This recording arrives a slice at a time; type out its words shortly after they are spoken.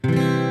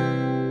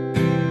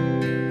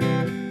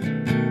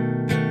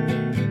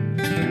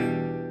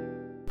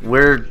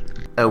we're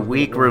a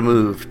week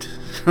removed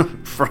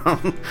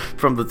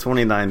from the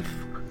 29th.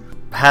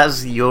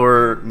 Has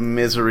your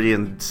misery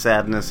and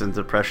sadness and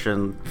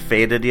depression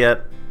faded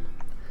yet?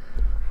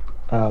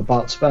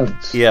 About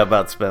Spence? Yeah,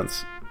 about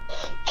Spence.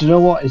 Do you know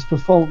what? His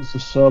performance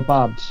was so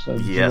bad. And,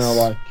 Yes. You know,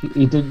 like,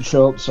 he didn't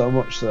show up so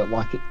much that,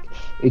 like,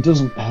 it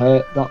doesn't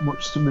hurt that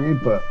much to me,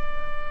 but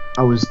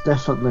I was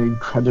definitely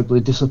incredibly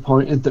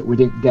disappointed that we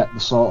didn't get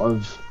the sort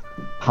of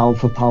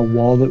pound-for-pound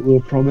war that we were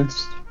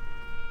promised.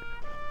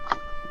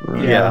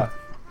 Yeah,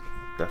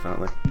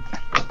 definitely.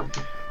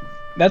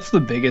 That's the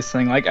biggest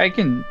thing. Like, I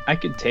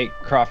could take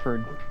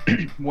Crawford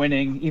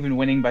winning,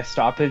 winning by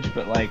stoppage,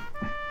 but like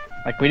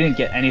we didn't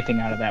get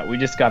anything out of that. We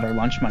just got our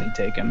lunch money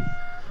taken.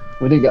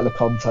 We didn't get the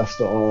contest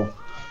at all.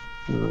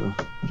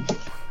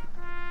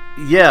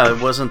 Yeah,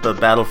 it wasn't the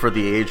battle for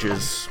the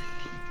ages.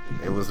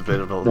 It was a bit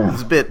of it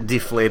was a bit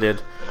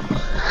deflated.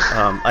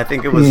 I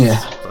think it was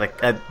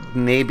like at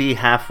maybe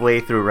halfway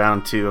through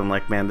round 2. I'm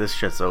like, man, this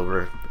shit's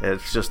over.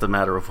 It's just a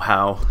matter of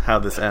how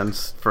this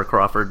ends for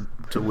Crawford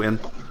to win.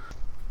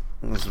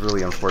 It was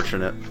really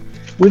unfortunate.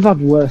 We've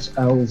had worse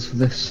L's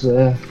this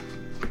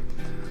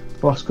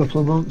last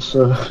couple of months.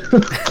 So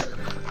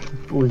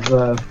with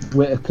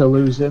Whittaker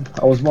losing,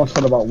 I was more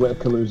fun about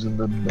Whittaker losing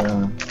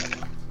than.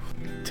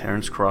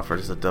 Terence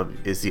Crawford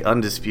is the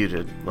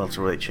undisputed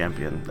welterweight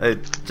champion. It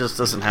just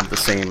doesn't have the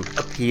same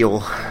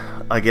appeal,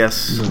 I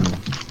guess.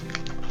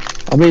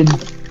 I mean,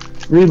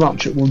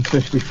 rematch at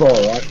 154,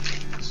 right?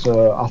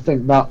 So I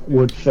think that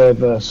would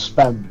favour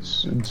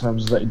Spence in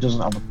terms of that he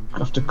doesn't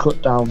have to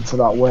cut down to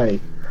that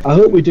weight. I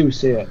hope we do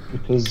see it,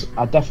 because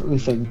I definitely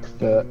think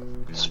that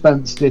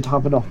Spence did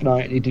have an off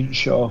night and he didn't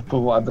show up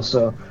or whatever.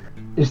 So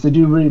if they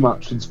do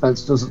rematch and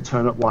Spence doesn't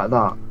turn up like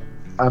that,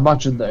 I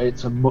imagine that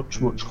it's a much,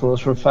 much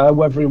closer affair,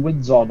 whether he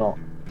wins or not.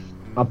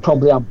 I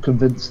probably am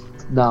convinced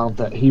now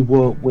that he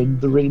won't win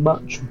the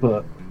rematch,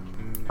 but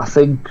I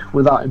think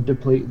without him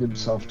depleting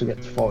himself to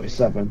get to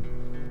 47,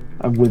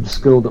 and with the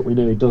skill that we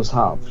know he does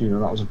have, you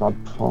know, that was a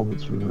bad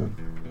performance from him.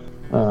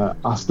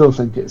 I still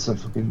think it's a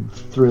fucking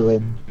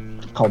thrilling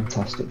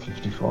contest at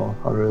 54.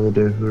 I really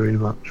do, the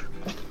rematch.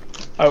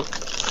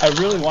 I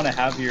really want to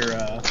have your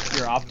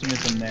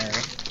optimism there.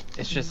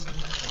 It's just,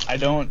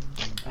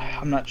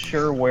 I'm not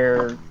sure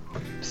where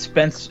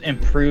Spence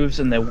improves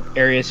in the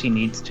areas he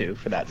needs to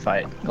for that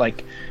fight.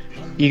 Like,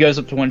 he goes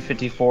up to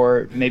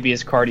 154, maybe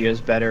his cardio is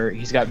better,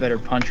 he's got better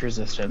punch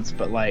resistance,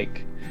 but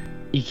like,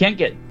 you can't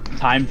get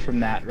timed from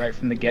that right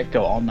from the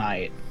get-go all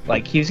night.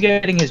 Like, he was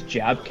getting his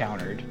jab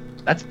countered.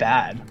 That's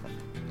bad.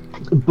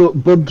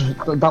 But Bud,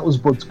 that was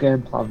Bud's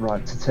game plan,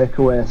 right? To take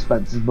away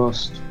Spence's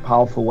most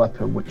powerful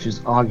weapon, which is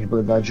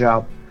arguably their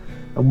jab.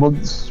 And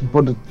once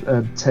Bud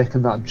had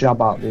taken that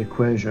jab out of the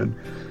equation,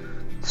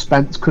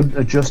 Spence couldn't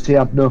adjust. He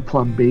had no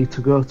plan B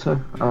to go to.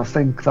 And I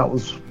think that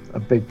was a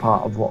big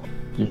part of what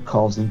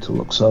caused him to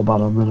look so bad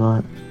on the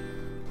night.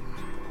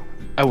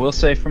 I will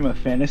say, from a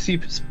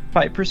fantasy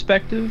fight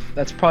perspective,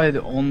 that's probably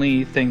the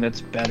only thing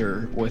that's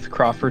better with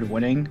Crawford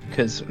winning,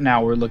 because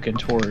now we're looking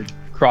toward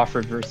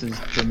Crawford versus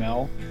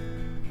Jermell.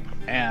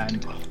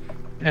 And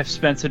if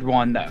Spence had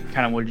won, that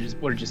kind of would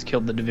have just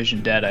killed the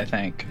division dead, I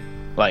think.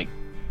 Like,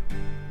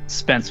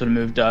 Spence would have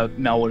moved up,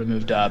 Mel would have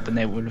moved up, and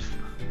they would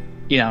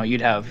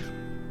have,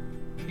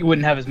 you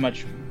wouldn't have as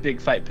much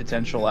big fight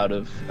potential out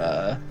of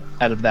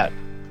that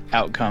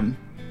outcome.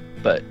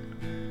 But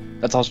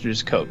that's also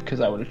just cope, because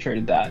I would have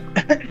traded that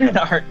in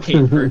a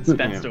heartbeat for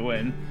Spence to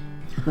win.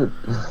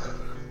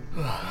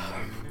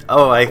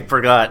 Oh, I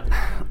forgot.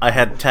 I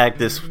had tagged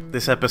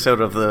this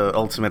episode of the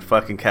Ultimate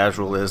Fucking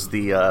Casual as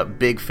the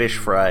Big Fish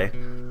Fry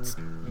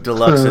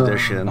Deluxe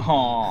Edition.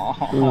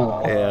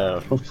 Aww. Yeah.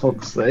 For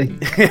fuck's sake.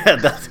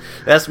 Yeah,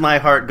 that's my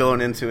heart going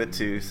into it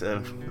too,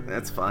 so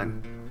that's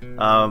fine.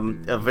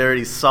 A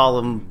very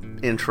solemn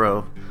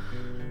intro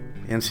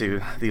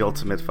into the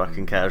Ultimate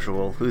Fucking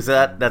Casual. Who's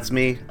that? That's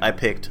me. I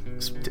picked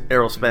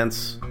Errol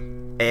Spence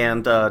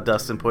and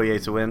Dustin Poirier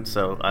to win,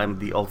 so I'm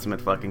the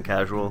Ultimate Fucking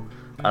Casual.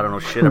 I don't know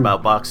shit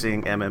about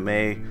boxing,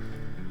 MMA,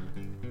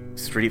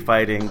 street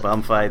fighting,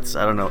 bum fights.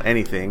 I don't know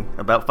anything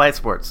about fight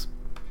sports.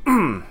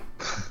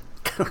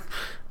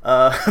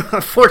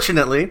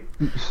 Unfortunately,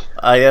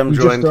 I am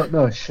joined. You just don't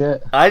know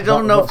shit. I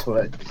don't know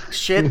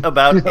shit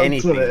about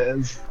anything. What it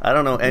is. I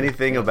don't know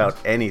anything about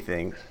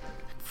anything.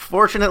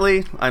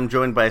 Fortunately, I'm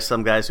joined by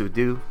some guys who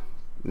do.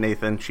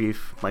 Nathan,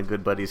 Chief, my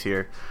good buddies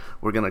here.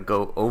 We're gonna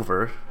go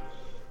over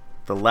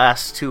the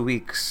last 2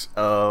 weeks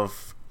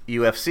of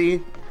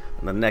UFC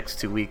and the next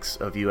 2 weeks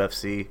of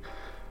UFC.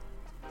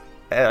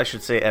 I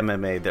should say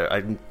MMA there.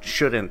 I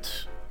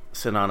shouldn't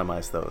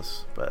synonymize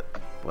those, but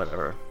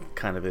whatever.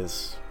 Kind of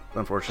is,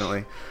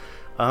 unfortunately.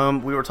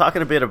 We were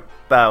talking a bit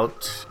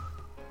about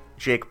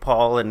Jake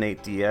Paul and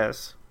Nate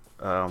Diaz.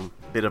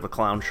 Bit of a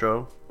clown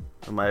show.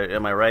 Am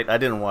I right? I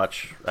didn't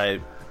watch.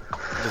 I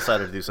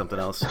decided to do something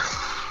else.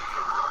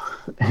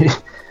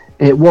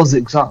 It was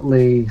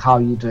exactly how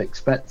you'd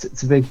expect it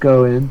to be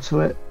going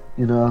into it.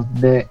 You know,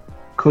 Nate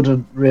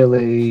couldn't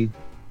really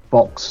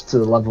box to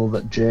the level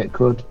that Jake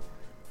could,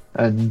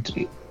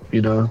 and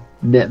you know,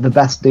 the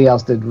best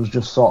Diaz did was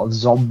just sort of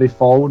zombie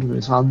forward with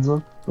his hands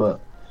up. But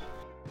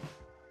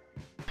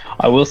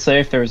I will say,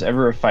 if there was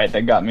ever a fight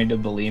that got me to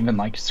believe in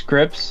like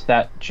scripts,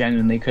 that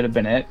genuinely could have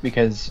been it,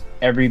 because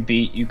every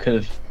beat you could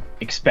have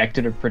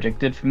expected or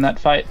predicted from that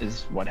fight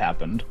is what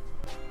happened.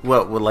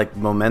 What, with like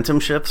momentum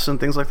shifts and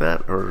things like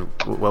that, or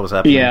what was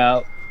happening?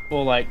 Yeah,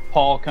 well, like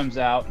Paul comes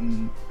out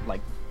and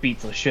like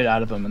beats the shit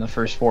out of him in the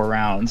first 4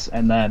 rounds,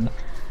 and then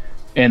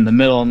in the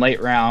middle and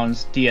late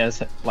rounds,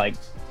 Diaz, like,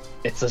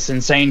 it's this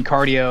insane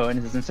cardio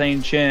and his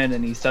insane chin,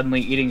 and he's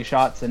suddenly eating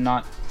shots and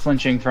not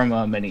flinching from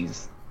them, and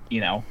he's,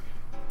 you know,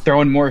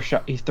 throwing more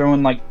shots. He's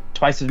throwing like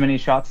twice as many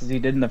shots as he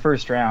did in the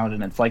first round,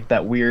 and it's like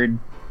that weird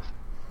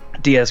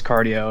Diaz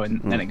cardio,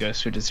 and then it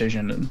goes to a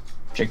decision, and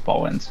Jake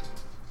Paul wins.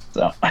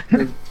 So.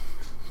 And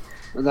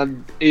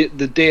then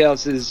the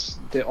Diaz's,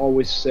 they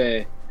always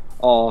say,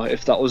 "Oh,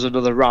 if that was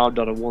another round,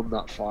 I'd have won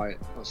that fight."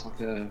 That's like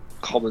a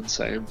common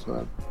saying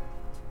for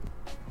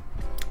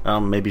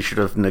them. Maybe you should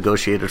have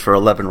negotiated for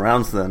 11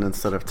 rounds then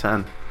instead of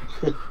 10.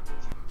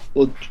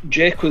 Well,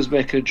 Jake was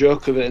making a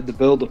joke of it in the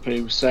build-up, and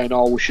he was saying,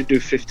 "Oh, we should do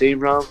 15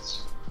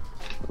 rounds."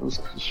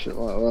 Shit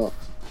like that.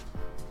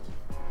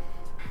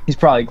 He's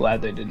probably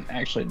glad they didn't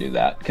actually do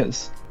that,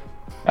 because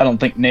I don't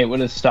think Nate would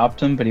have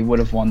stopped him, but he would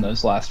have won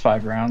those last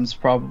 5 rounds,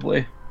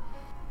 probably.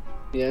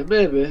 Yeah,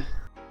 maybe.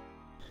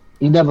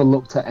 he never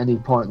looked at any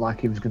point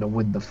like he was going to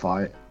win the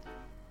fight,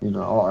 you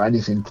know, or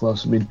anything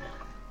close. I mean,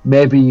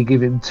 maybe you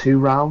give him 2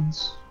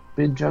 rounds,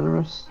 being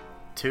generous.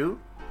 2?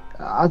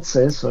 I'd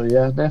say so,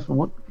 yeah. Nathan,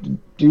 what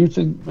do you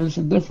think?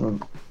 Anything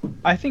different?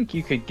 I think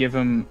you could give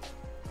him.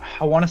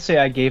 I want to say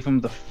I gave him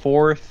the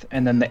 4th,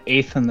 and then the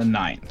 8th and the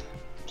 9th.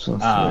 So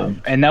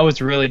and that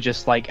was really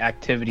just like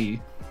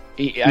activity.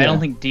 I don't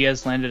think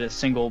Diaz landed a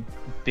single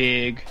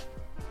big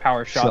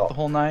power shot the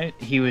whole night.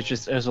 He was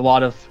just, there's a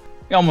lot of,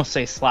 you almost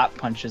say slap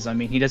punches. I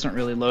mean, he doesn't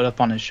really load up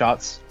on his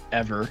shots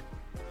ever.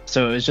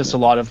 So it was just a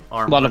lot of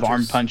arm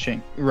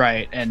punching.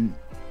 Right. And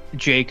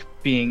Jake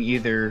being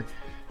either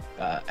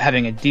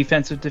having a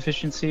defensive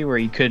deficiency where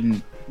he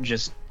couldn't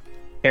just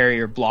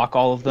parry or block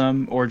all of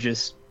them, or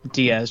just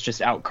Diaz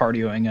just out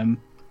cardioing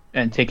him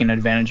and taking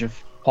advantage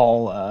of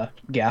Paul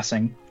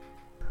gassing.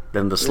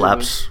 Then the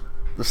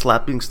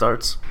slapping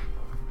starts.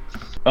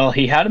 Well,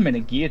 he had him in a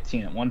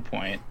guillotine at one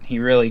point. He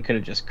really could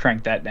have just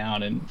cranked that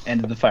down and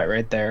ended the fight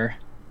right there.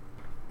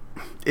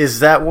 Is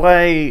that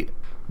why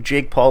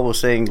Jake Paul was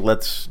saying,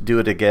 let's do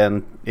it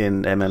again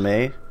in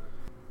MMA?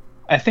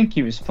 I think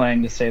he was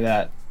planning to say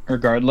that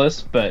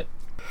regardless, but...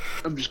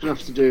 I'm just going to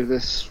have to do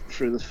this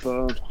through the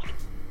phone.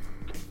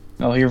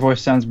 Well, your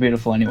voice sounds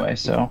beautiful anyway,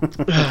 so...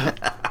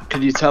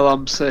 Can you tell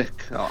I'm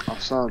sick? I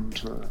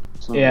sound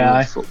yeah,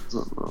 really fucked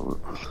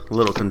up a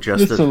little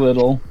congested. Just a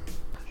little.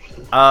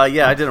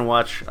 Yeah, I didn't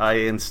watch. I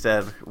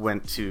instead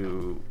went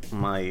to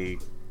my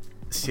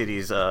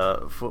city's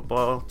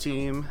football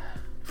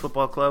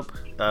club,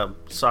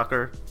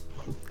 soccer.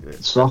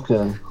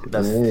 Soccer.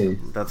 That's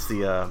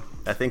the.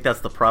 I think that's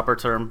the proper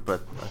term,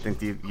 but I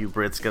think you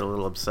Brits get a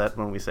little upset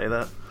when we say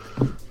that.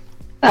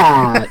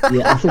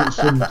 Yeah, I think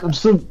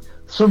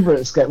some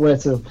Brits get way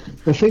too.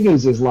 The thing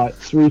is like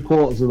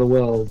 3/4 of the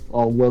world,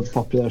 or world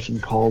population,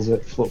 calls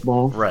it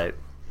football. Right.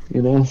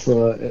 You know,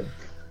 so.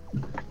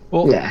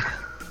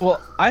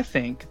 Well, I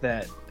think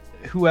that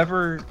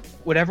whatever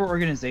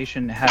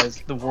organization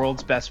has the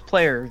world's best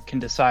player can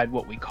decide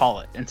what we call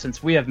it. And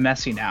since we have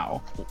Messi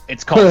now,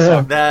 it's called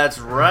soccer. That's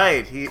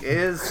right. He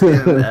is in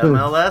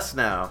MLS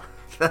now.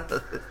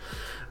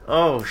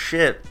 Oh,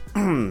 shit.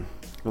 Well,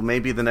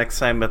 maybe the next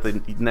time at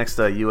the next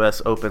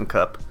U.S. Open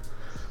Cup,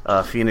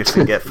 Phoenix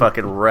can get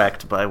fucking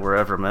wrecked by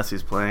wherever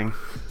Messi's playing.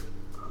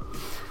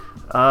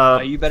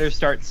 You better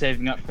start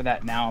saving up for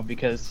that now,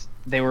 because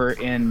they were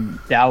in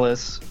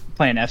Dallas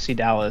playing FC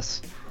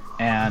Dallas,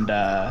 and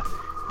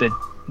the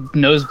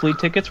nosebleed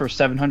tickets were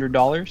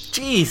 $700.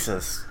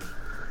 Jesus.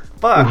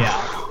 Fuck.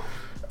 Yeah.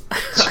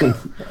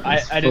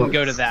 I didn't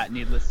go to that,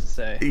 needless to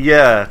say.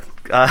 Yeah,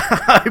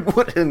 I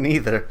wouldn't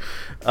either.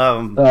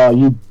 Oh,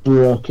 you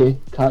brokey.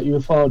 Can't you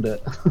afford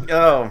it?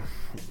 Oh,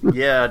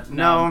 yeah,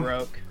 no. I'm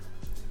broke.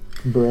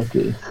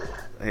 Brokey.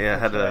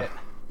 Yeah,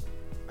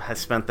 I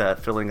spent that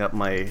filling up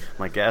my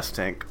gas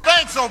tank.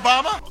 Thanks,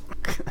 Obama!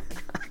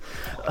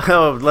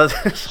 Oh,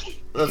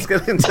 let's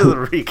get into the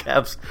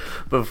recaps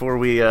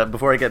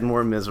before I get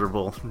more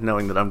miserable,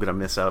 knowing that I'm gonna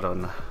miss out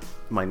on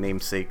my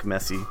namesake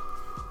Messi.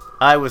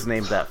 I was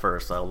named that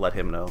first. I'll let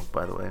him know,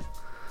 by the way.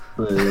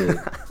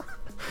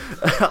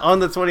 On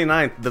the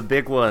 29th, the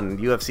big one,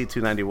 UFC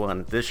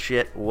 291. This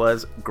shit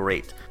was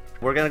great.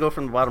 We're going to go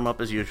from the bottom up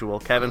as usual.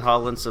 Kevin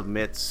Holland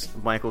submits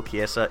Michael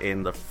Chiesa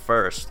in the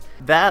first.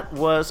 That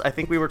was, I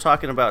think we were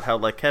talking about how,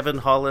 like, Kevin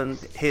Holland,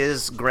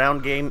 his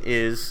ground game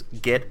is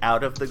get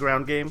out of the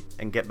ground game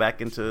and get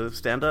back into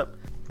stand-up.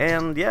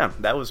 And, yeah,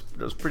 that was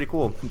pretty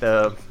cool.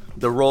 The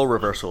role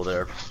reversal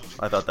there,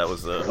 I thought that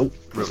was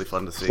really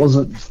fun to see.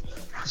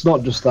 It's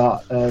not just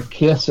that.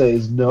 Chiesa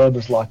is known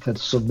as, like, a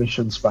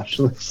submission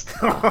specialist.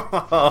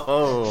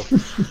 Oh,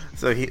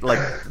 so he,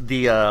 like,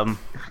 the...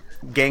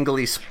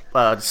 gangly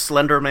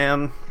slender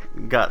man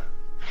got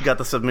got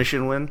the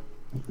submission win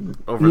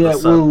over the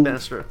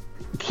Submaster.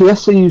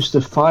 Chiesa used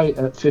to fight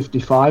at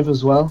 55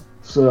 as well,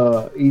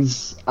 so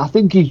I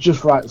think he's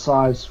just right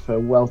size for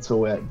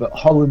welterweight, but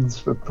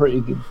Holland's a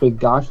pretty big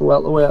guy for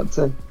welterweight, I'd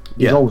say.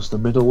 He's almost a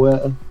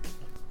middleweight. I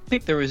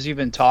think there was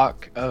even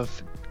talk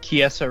of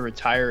Chiesa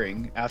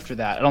retiring after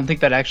that. I don't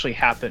think that actually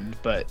happened,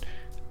 but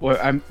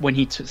when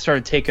he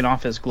started taking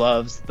off his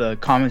gloves, the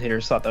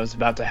commentators thought that was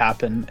about to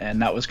happen,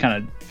 and that was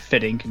kind of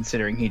fitting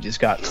considering he just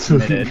got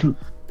submitted.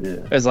 Yeah.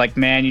 It was like,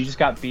 man, you just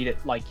got beat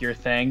at like your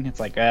thing.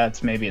 It's like,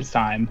 maybe it's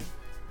time.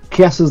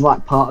 Chiesa's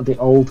like part of the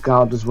old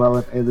guard as well.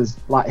 And there's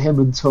like him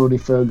and Tony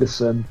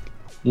Ferguson.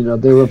 You know,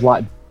 they were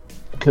like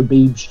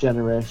Khabib's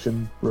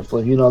generation,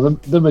 roughly. You know,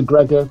 the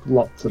McGregor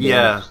lot to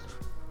yeah.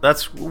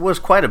 That was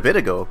quite a bit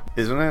ago,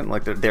 isn't it?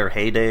 Like their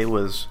heyday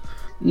was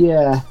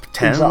 10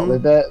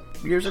 exactly.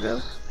 years ago?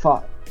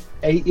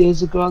 8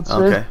 years ago, I'd say.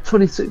 Okay.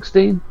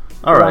 2016.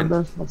 All right.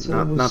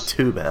 Not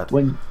too bad.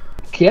 When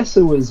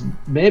Chiesa was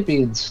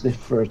maybe in sniff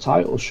for a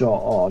title shot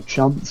or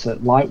chance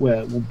at lightweight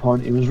at one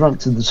point. He was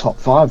ranked in the top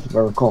 5, if I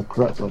recall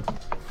correctly.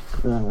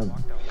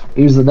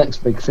 He was the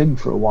next big thing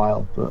for a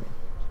while, but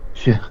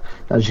yeah,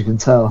 as you can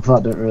tell,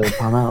 that didn't really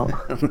pan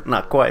out.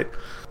 Not quite.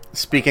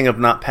 Speaking of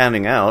not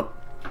panning out,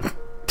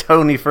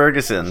 Tony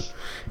Ferguson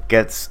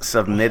gets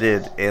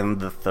submitted in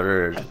the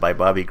 3rd by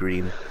Bobby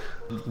Green.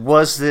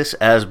 Was this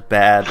as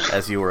bad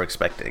as you were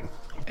expecting?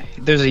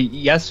 There's a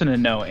yes and a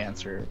no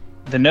answer.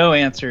 The no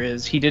answer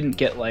is he didn't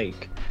get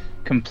like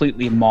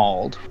completely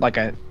mauled, like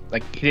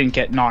he didn't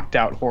get knocked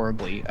out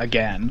horribly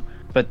again.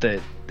 But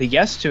the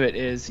yes to it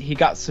is he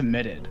got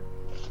submitted,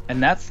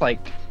 and that's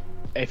like,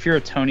 if you're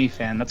a Tony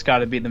fan, that's got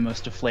to be the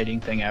most deflating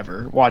thing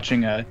ever.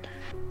 Watching a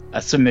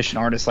submission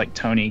artist like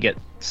Tony get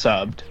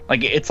subbed,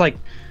 like it's like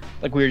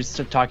we were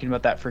just talking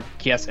about that for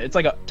Chiesa. It's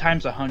like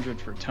times 100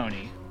 for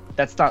Tony.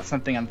 That's not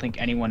something I don't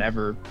think anyone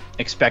ever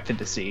expected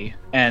to see.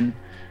 And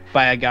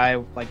by a guy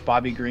like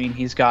Bobby Green,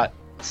 he's got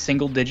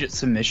single-digit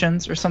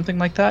submissions or something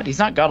like that. He's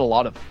not got a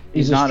lot of.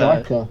 He's not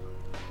a striker.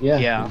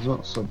 Yeah. He's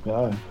not some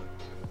guy.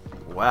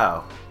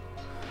 Wow.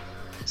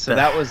 So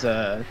that was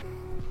I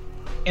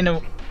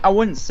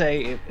wouldn't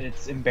say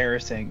it's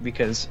embarrassing,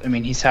 because I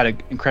mean he's had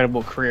an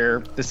incredible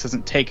career. This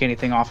doesn't take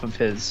anything off of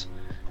his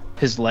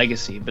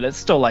legacy, but it's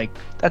still like,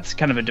 that's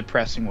kind of a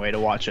depressing way to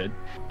watch a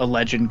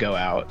legend go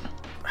out.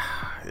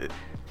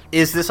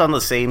 Is this on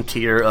the same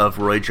tier of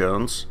Roy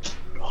Jones?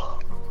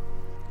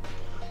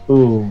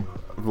 Ooh.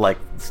 Like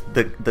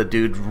the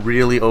dude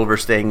really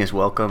overstaying his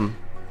welcome,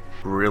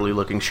 really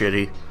looking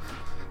shitty,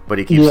 but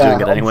he keeps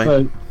doing it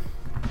anyway.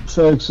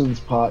 Ferguson's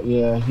part,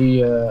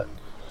 yeah.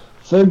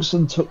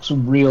 Ferguson took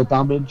some real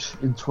damage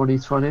in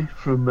 2020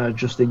 from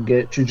Justin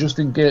Gaethje.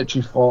 Justin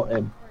Gaethje fought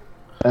him,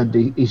 and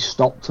he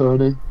stopped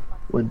Tony.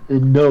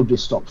 And nobody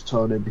stops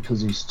Tony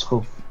because he's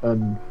tough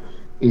and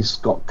he's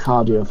got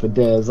cardio for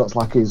days. That's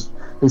like his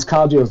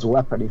cardio is a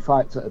weapon. He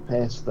fights at a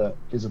pace that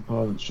his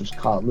opponents just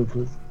can't live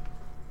with.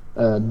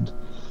 And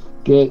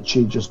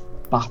Gaethje just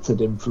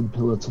battered him from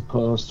pillar to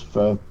post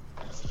for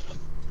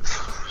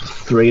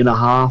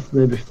 3.5,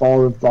 maybe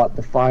 4 of like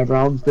the 5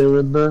 rounds they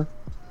were in there.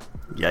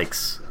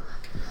 Yikes.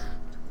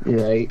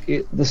 Yeah,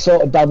 the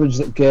sort of damage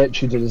that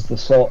Gaethje did is the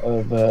sort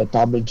of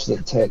damage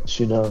that takes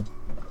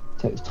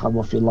time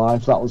off your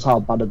life. That was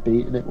how bad a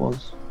beating it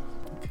was.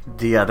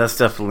 Yeah, that's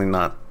definitely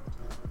not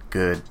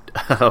good.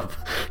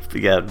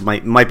 Yeah,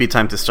 might be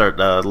time to start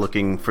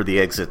looking for the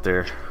exit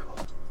there,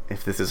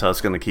 if this is how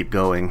it's going to keep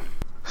going.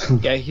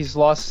 Yeah, he's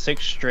lost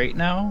 6 straight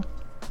now.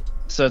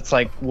 So it's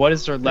like, what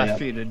is there left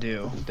for you to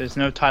do? There's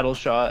no title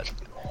shot.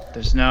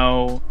 There's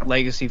no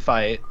legacy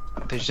fight.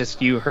 There's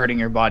just you hurting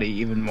your body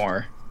even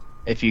more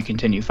if you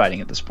continue fighting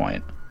at this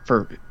point.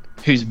 For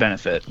whose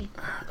benefit?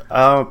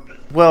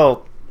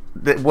 Well,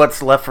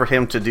 what's left for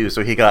him to do?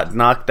 So he got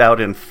knocked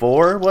out in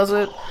 4, was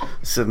it?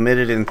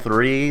 Submitted in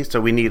 3. So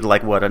we need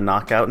like what, a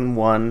knockout in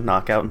 1,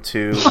 knockout in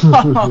 2,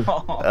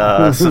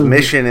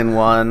 submission in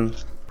 1.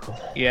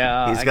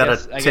 Yeah, he's got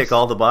to tick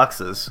all the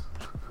boxes.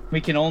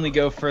 We can only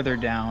go further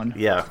down.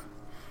 Yeah,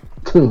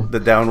 the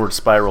downward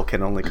spiral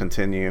can only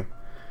continue.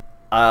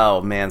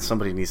 Oh man,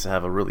 somebody needs to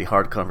have a really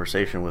hard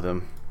conversation with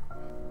him.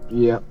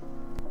 Yeah.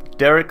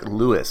 Derek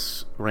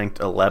Lewis, ranked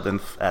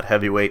 11th at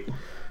heavyweight,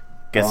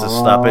 gets a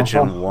stoppage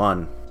in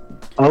 1.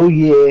 Oh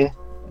yeah,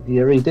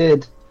 he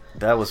did.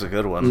 That was a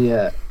good one.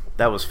 Yeah,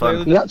 that was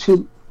fun.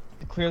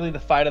 Clearly the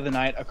fight of the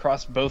night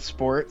across both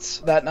sports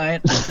that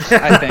night,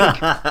 I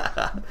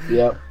think.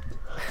 Yep.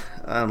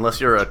 Unless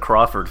you're a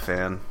Crawford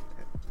fan,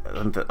 I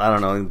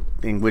don't know.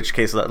 In which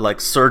case, like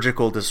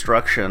surgical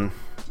destruction,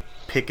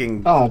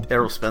 picking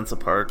Errol Spence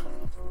apart,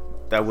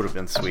 that would have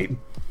been sweet.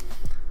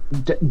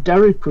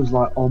 Derek was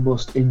like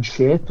almost in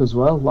shape as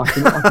well. Like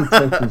he looked like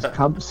he'd taken his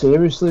camp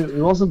seriously.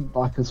 He wasn't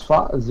like as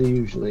fat as he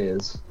usually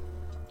is,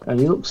 and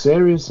he looked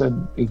serious.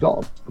 And he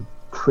got a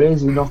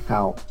crazy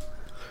knockout.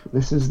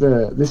 This is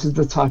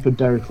the type of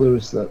Derek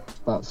Lewis that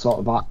sort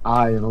of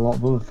I and a lot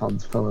of other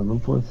fans fell in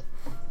love with.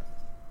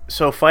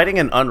 So fighting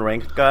an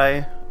unranked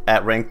guy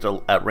at rank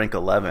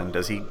 11,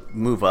 does he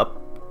move up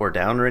or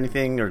down or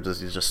anything, or does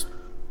he just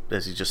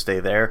Does he just stay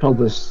there?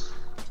 Probably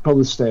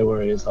stay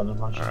where he is, I'd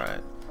imagine. All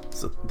right.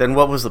 So then,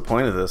 what was the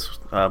point of this?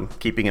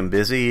 Keeping him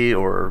busy,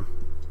 or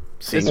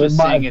this was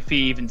seeing if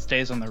he even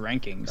stays on the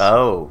rankings.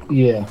 Oh,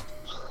 yeah.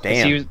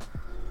 Damn.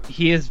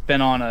 He has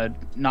been on a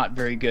not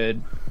very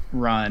good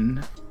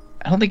run.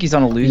 I don't think he's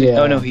on a losing.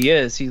 Yeah. Oh no, he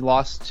is. He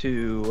lost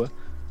to.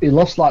 He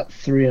lost like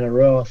 3 in a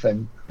row, I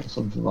think, or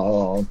something like that,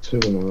 or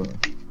 2 in a row.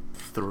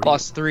 3.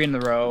 Lost 3 in a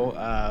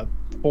row.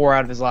 4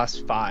 out of his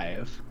last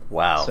 5.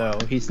 Wow. So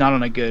he's not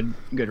on a good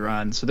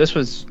run. So this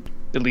was,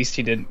 at least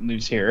he didn't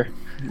lose here.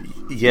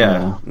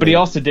 Yeah. But he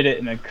also did it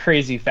in a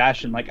crazy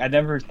fashion. Like, I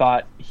never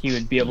thought he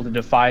would be able to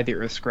defy the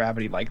Earth's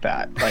gravity like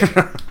that. Like,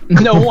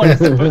 no one is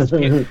supposed to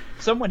be.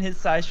 Someone his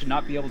size should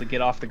not be able to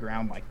get off the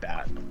ground like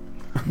that.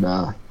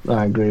 Nah,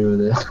 I agree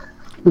with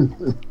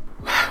you.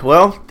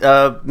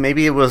 Well,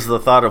 maybe it was the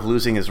thought of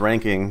losing his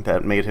ranking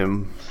that made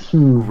him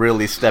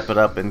really step it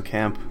up in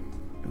camp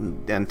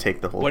and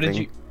take the whole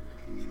thing.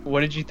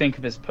 What did you think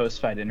of his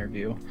post-fight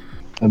interview?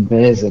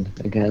 Amazing,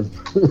 again.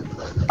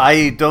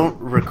 I don't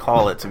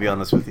recall it, to be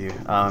honest with you.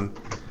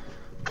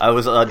 I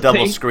was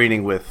double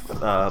screening with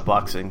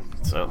boxing,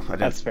 so I didn't.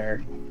 That's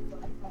fair.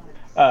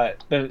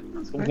 The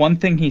one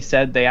thing he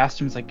said, they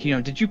asked him, it's like,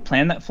 did you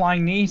plan that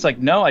flying knee? He's like,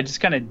 no, I just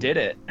kind of did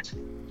it.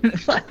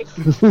 Like,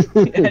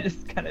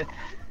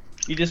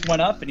 he just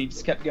went up and he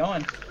just kept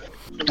going.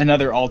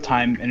 Another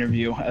all-time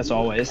interview, as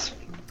always.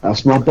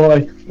 That's my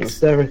boy. That's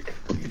Derek.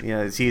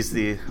 Yeah, he's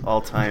an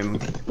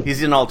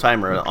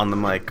all-timer on the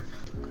mic.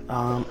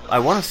 I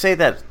want to say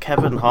that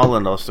Kevin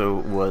Holland also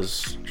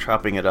was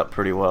chopping it up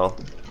pretty well.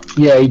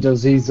 Yeah, he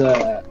does. He's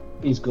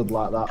good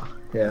like that.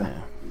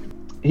 Yeah.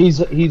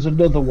 He's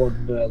another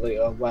one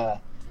later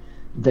where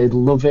they'd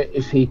love it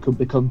if he could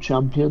become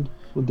champion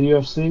with the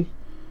UFC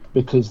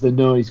because they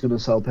know he's going to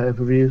sell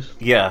pay-per-views.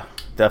 Yeah,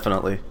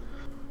 definitely.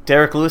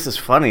 Derek Lewis is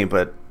funny,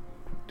 but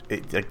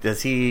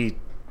is he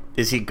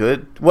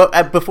good? Well,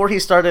 before he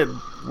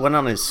went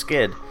on his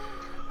skid,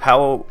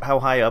 how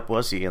high up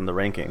was he in the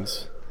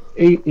rankings?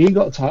 He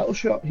got a title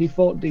shot. He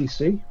fought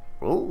DC.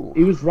 Ooh.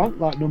 He was ranked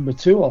like number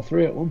 2 or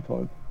 3 at one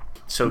point.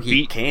 So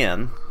he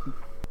can.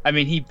 I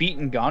mean, he beat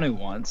Ngannou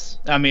once.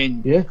 I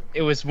mean, yeah.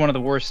 It was one of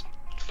the worst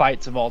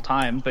fights of all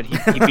time, but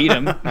he beat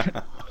him.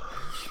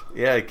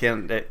 Yeah,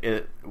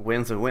 it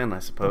wins a win, I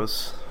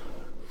suppose.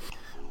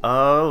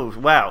 Oh,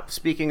 wow.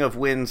 Speaking of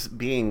wins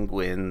being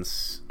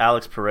wins,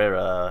 Alex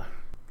Pereira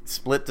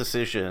split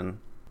decision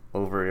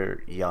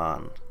over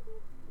Jan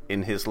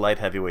in his light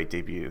heavyweight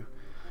debut.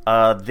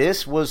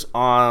 This was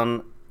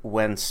on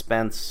when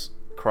Spence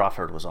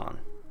Crawford was on,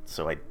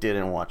 so I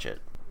didn't watch it.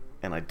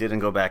 And I didn't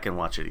go back and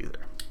watch it either.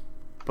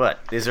 But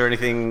is there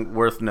anything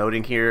worth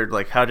noting here?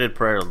 Like, how did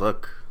Pereira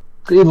look?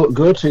 He looked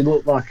good. He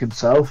looked like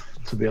himself,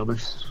 to be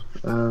honest.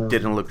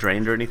 Didn't look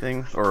drained or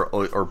anything?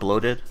 Or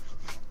bloated?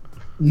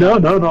 No,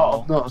 not at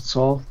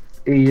all.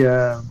 He,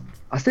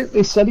 I think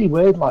they said he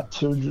weighed like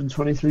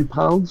 223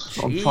 pounds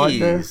on fight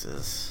day.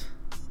 Jesus.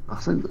 I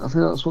think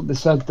that's what they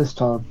said this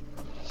time.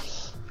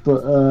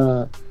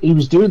 But he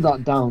was doing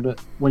that down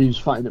when he was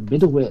fighting at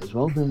middleweight as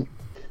well, mate.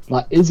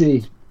 Like,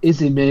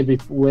 Izzy maybe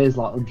weighs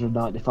like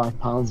 195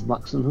 pounds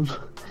maximum.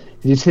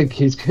 You think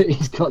he's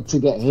got to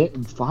get hit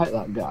and fight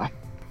that guy?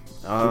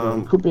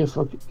 He could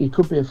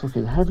be a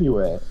fucking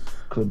heavyweight.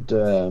 Could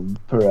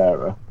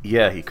Pereira?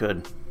 Yeah, he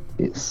could.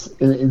 It's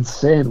an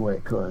insane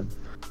weight cutting.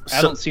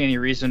 I don't see any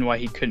reason why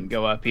he couldn't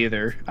go up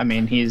either. I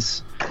mean,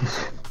 he's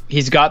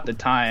got the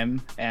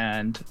time,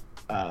 and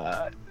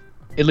at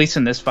least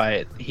in this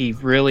fight, he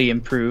really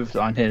improved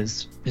on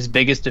his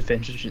biggest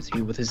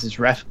deficiency, which is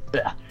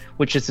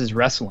his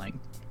wrestling.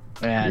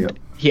 And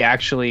he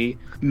actually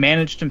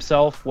managed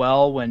himself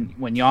well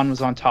when Jan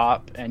was on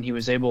top, and he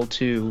was able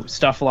to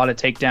stuff a lot of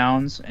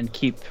takedowns and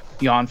keep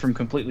Jan from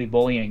completely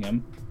bullying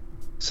him.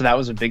 So that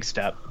was a big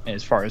step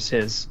as far as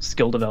his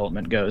skill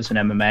development goes in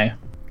MMA.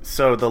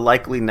 So the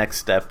likely next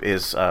step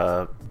is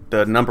the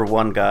number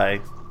 1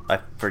 guy, I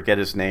forget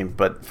his name,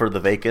 but for the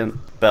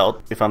vacant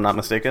belt, if I'm not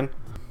mistaken.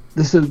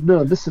 This would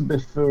be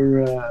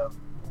for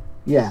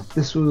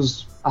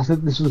I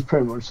think this was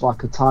pretty much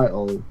like a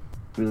title,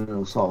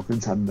 sort of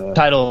contender.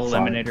 Title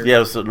fight. eliminator. Yeah, it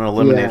was an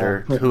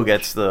eliminator who much.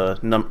 Gets the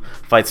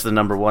fights the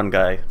number 1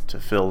 guy to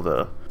fill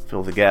the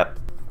gap.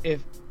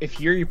 If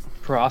Yuri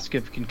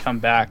Proskov can come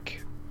back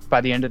by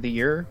the end of the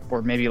year,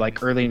 or maybe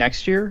like early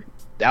next year,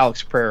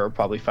 Alex Pereira will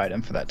probably fight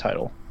him for that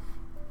title.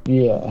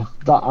 Yeah,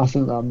 I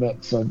think that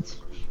makes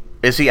sense.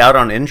 Is he out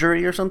on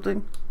injury or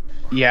something?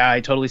 Yeah,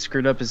 he totally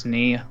screwed up his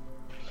knee.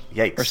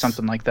 Yikes. Or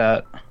something like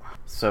that.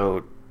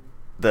 So,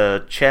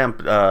 the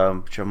champ,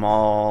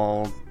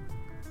 Jamal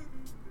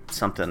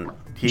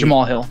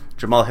Hill.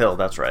 Jamal Hill,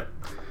 that's right.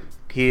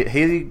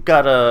 He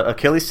got a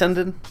Achilles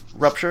tendon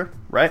rupture,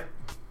 right?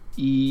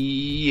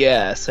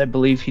 Yes, I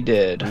believe he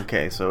did.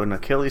 Okay, so an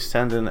Achilles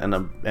tendon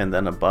and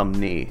then a bum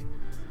knee.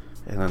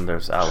 And then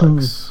there's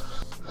Alex.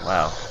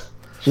 Wow.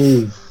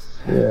 Jeez.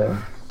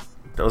 Yeah.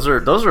 Those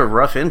are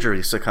rough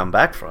injuries to come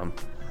back from.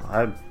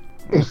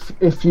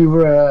 If you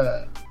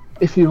were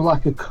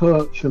like a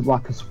coach of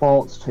like a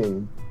sports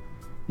team,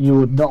 you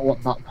would not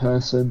want that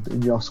person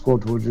in your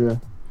squad, would you?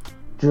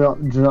 Do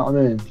you know what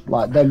I mean?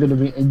 Like, they're going to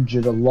be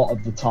injured a lot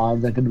of the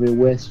time. They're going to be a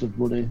waste of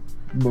money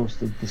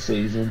most of the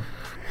season.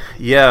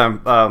 Yeah,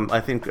 I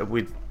think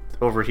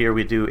over here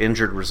we do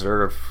injured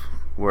reserve,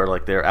 where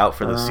like they're out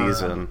for the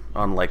season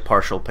on like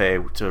partial pay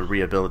to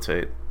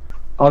rehabilitate.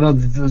 Oh no,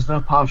 there's no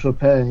partial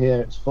pay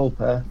here. It's full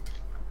pay.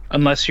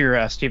 Unless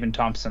you're Stephen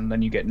Thompson,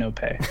 then you get no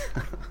pay.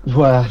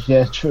 Well,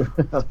 yeah, true.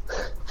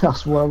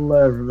 That's well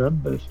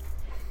remembered.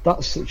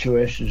 That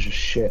situation is just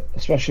shit,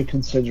 especially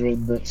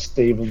considering that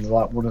Stephen's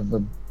like one of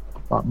the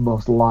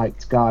most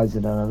liked guys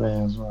in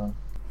MMA as well.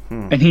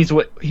 And he's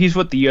what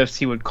the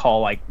UFC would call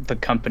like the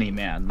company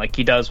man. Like,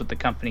 he does what the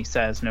company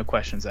says, no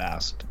questions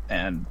asked,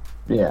 and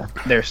yeah,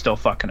 they're still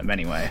fucking him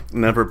anyway.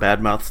 Never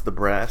badmouths the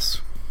brass.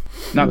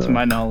 Not to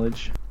my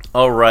knowledge.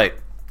 All right,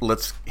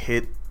 let's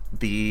hit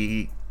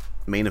the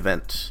main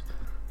event.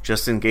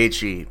 Justin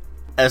Gaethje.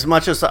 As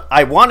much as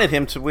I wanted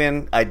him to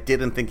win, I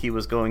didn't think he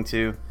was going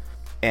to,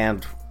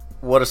 and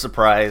what a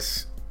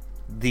surprise!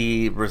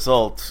 The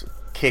result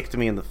kicked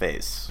me in the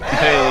face.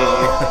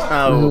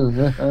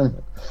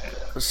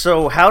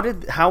 So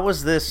how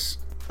was this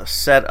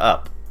set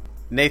up?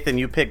 Nathan,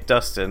 you picked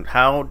Dustin.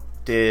 How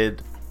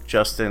did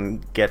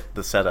Justin get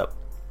the setup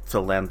to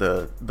land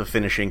the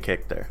finishing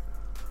kick there?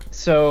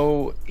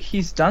 So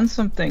he's done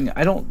something,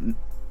 I don't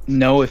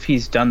know if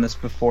he's done this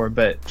before,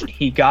 but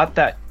he got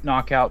that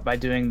knockout by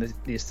doing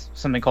this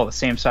something called the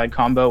same side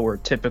combo, where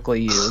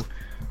typically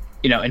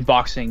you know, in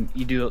boxing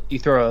you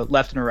throw a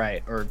left and a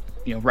right, or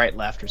right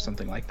left or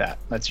something like that.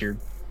 That's your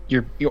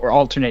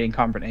alternating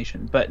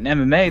combination. But in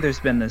MMA, there's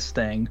been this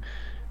thing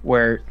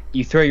where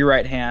you throw your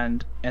right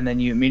hand and then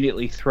you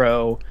immediately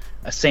throw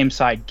a same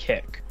side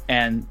kick,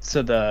 and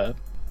so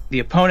the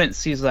opponent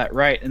sees that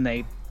right and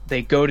they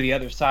go to the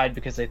other side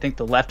because they think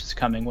the left is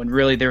coming, when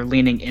really they're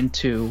leaning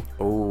into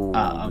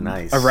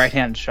nice. a right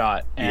hand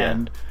shot.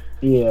 And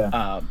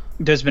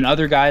there's been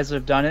other guys that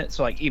have done it.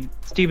 So like even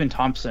Stephen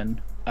Thompson,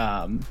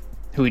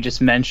 who we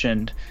just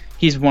mentioned,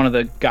 he's one of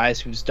the guys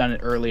who's done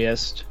it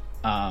earliest.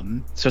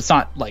 So it's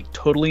not like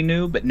totally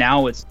new, but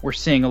now we're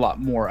seeing a lot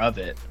more of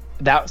it.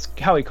 That's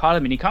how he caught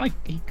him, and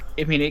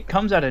it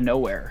comes out of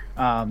nowhere.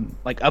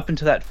 Like up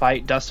into that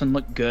fight, Dustin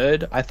looked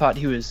good. I thought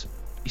he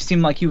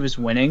seemed like he was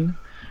winning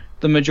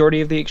the majority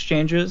of the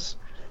exchanges,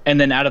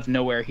 and then out of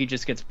nowhere he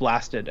just gets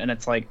blasted, and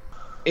it's like,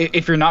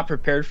 if you're not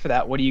prepared for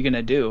that, what are you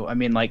gonna do? I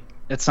mean, like,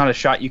 it's not a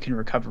shot you can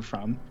recover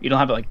from. You don't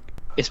have like,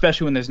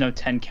 especially when there's no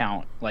 10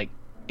 count, like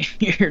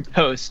you're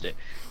toast.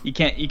 You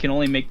can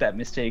only make that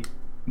mistake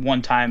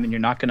one time, and you're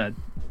not gonna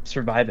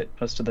survive it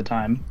most of the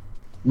time.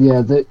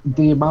 Yeah,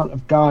 the amount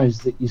of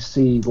guys that you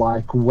see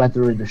like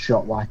weathering a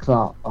shot like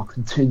that or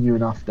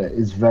continuing after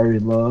is very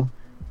low.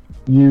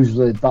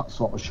 Usually that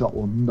sort of shot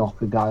will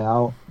knock a guy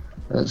out.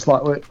 And it's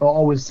like, I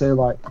always say,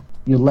 like,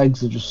 your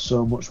legs are just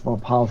so much more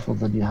powerful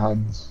than your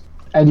hands.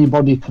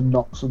 Anybody can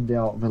knock somebody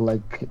out of a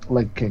leg kick,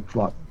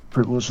 like,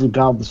 pretty much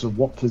regardless of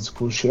what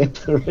physical shape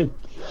they're in.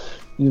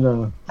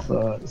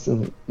 So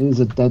it is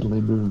a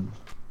deadly move.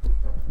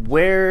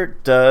 Where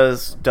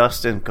does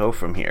Dustin go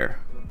from here?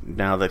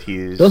 Now that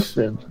he's...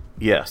 Dustin?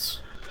 Yes.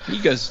 He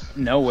goes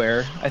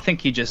nowhere. I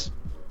think he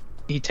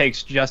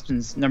takes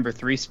Justin's number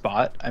 3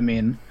 spot. I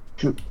mean,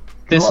 I'd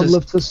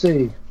love to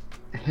see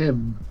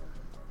him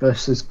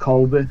versus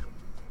Colby,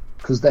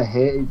 because they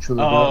hate each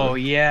other. Oh,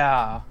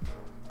 yeah.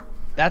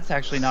 That's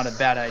actually not a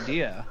bad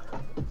idea.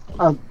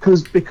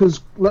 Because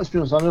let's be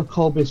honest, I know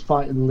Colby's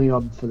fighting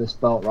Leon for this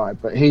belt, right?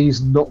 But he's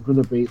not going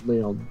to beat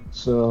Leon,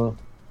 so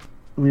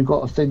we've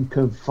got to think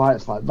of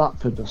fights like that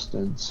for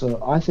Dustin.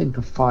 So I think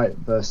a fight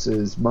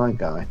versus my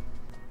guy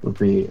would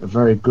be a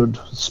very good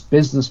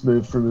business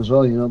move for him as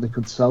well. They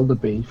could sell the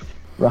beef,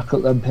 rack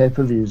up them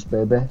pay-per-views,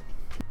 baby.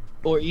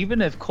 Or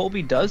even if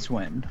Colby does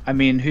win, I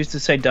mean, who's to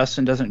say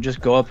Dustin doesn't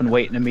just go up and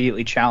wait and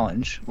immediately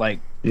challenge?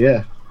 Like,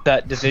 yeah,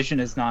 that division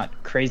is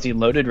not crazy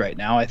loaded right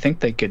now. I think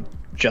they could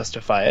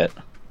justify it.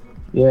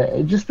 Yeah,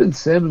 it's just been the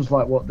same as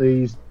like what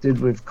they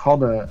did with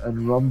Conor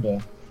and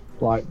Ronda.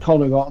 Like,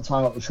 Conor got a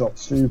title shot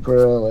super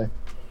early.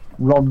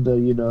 Ronda,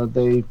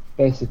 they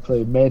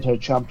basically made her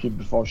champion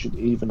before she'd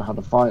even had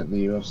a fight in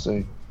the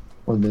UFC,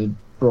 when they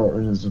brought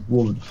her in as a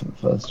woman for the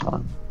first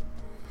time.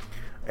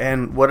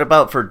 And what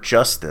about for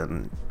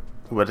Justin?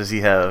 What does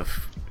he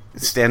have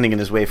standing in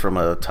his way from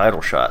a title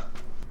shot?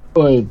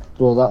 Oh,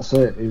 well, that's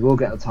it. He will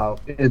get a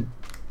title.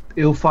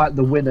 He'll fight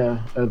the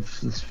winner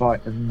of this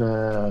fight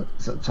in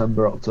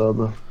September,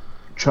 October.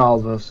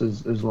 Charles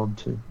versus Islam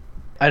 2.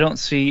 I don't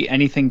see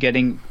anything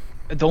getting...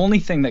 The only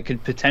thing that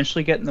could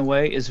potentially get in the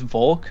way is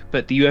Volk,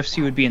 but the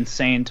UFC would be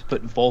insane to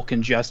put Volk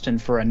and Justin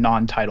for a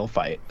non-title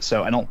fight.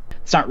 So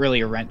it's not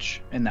really a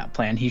wrench in that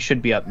plan. He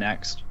should be up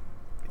next.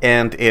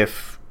 And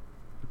if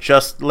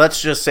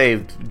let's just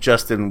say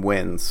Justin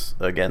wins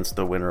against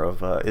the winner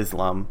of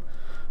Islam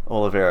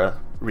Oliveira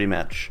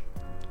rematch.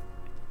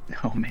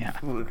 Oh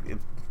man,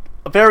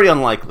 very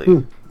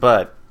unlikely.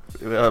 But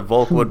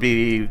Volk would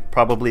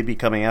probably be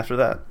coming after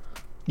that.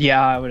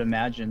 Yeah, I would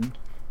imagine.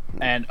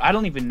 And I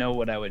don't even know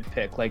what I would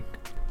pick. Like,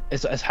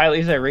 as highly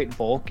as I rate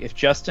Volk, if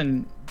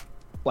Justin,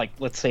 like,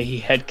 let's say he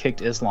head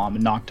kicked Islam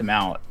and knocked him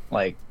out,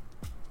 like,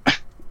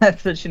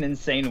 that's such an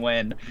insane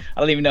win. I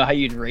don't even know how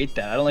you'd rate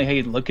that. I don't know how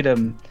you'd look at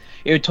him.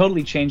 It would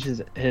totally change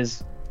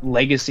his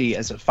legacy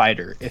as a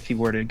fighter if he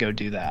were to go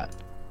do that,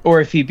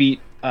 or if he beat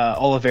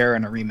Oliveira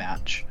in a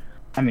rematch.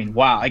 I mean,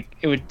 wow, like,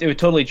 it would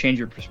totally change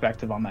your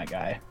perspective on that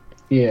guy.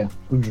 Yeah,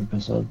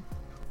 100%.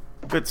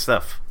 Good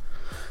stuff.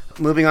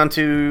 Moving on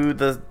to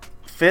the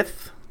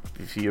 5th,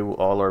 if you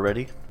all are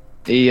ready.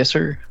 Yes,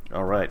 sir.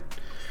 All right.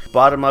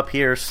 Bottom up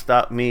here,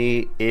 stop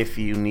me if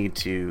you need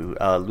to.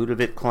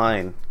 Ludovic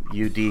Klein,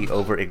 UD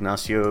over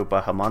Ignacio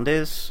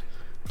Bahamondes.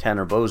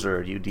 Tanner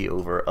Bozer, UD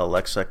over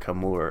Alexa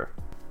Kamur.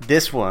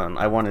 This one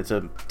I wanted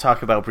to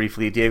talk about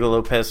briefly. Diego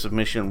Lopez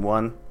submission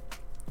 1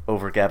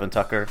 over Gavin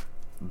Tucker.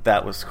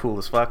 That was cool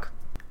as fuck.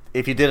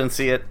 If you didn't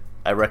see it,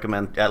 I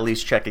recommend at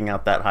least checking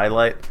out that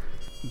highlight.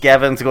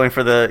 Gavin's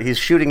he's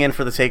shooting in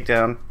for the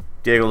takedown.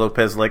 Diego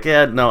Lopez like,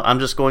 yeah, no, I'm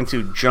just going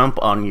to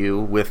jump on you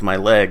with my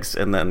legs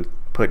and then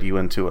put you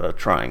into a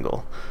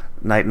triangle.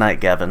 Night, night,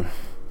 Gavin.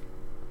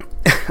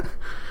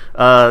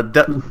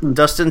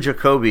 Dustin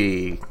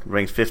Jacoby,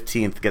 ranked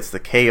 15th, gets the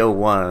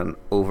KO1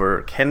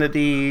 over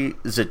Kennedy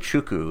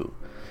Zichuku.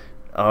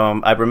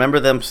 I remember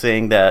them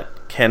saying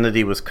that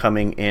Kennedy was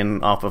coming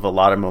in off of a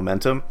lot of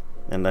momentum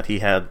and that he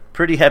had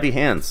pretty heavy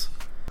hands.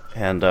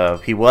 And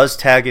he was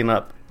tagging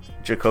up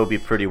Jacoby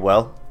pretty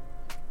well.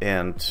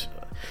 And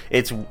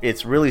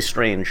it's really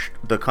strange.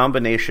 The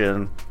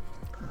combination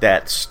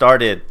that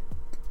started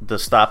the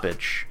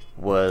stoppage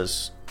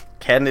was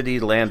Kennedy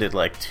landed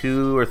like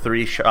 2 or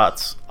 3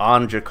 shots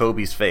on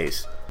Jacoby's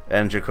face,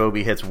 and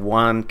Jacoby hits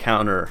one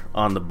counter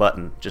on the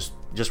button. Just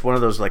one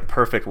of those like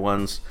perfect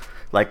ones,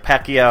 like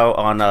Pacquiao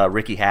on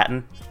Ricky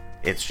Hatton.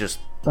 It's just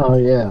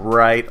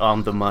right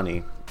on the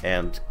money,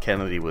 and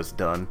Kennedy was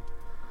done.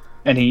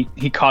 And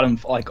he caught him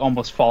like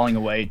almost falling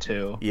away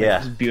too. Yeah, it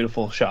was a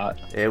beautiful shot.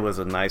 It was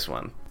a nice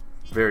one.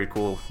 Very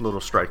cool little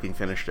striking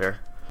finish there.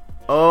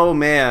 Oh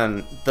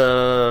man,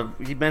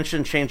 you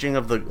mentioned changing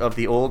of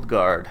the old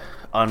guard.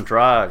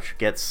 Andrade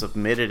gets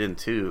submitted in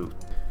 2.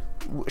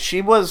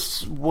 She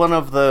was one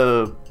of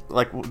the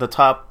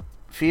top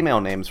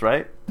female names,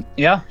 right?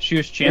 Yeah, she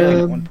was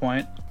champion at one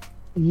point.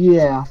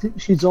 Yeah, I think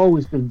she's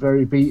always been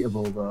very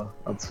beatable though,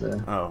 I'd say.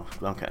 Oh,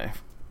 okay.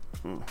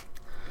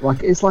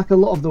 Like, it's like a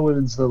lot of the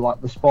women's,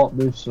 the sport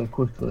moves so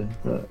quickly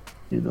that,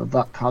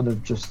 that kind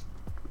of just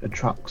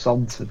attracts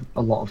on to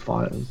a lot of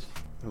fighters.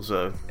 It was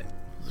a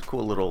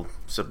cool little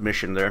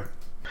submission there.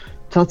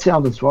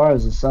 Tatiana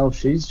Suarez herself,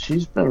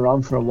 she's been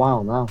around for a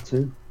while now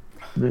too.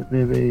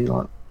 Maybe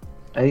like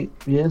 8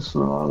 years,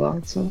 something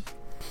like that. So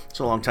it's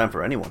a long time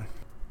for anyone.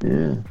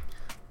 Yeah.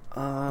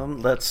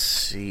 Let's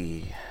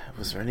see.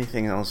 Was there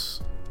anything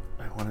else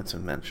I wanted to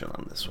mention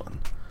on this one?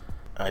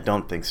 I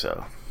don't think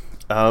so.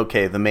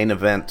 Okay, the main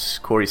event,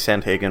 Corey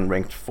Sandhagen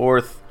ranked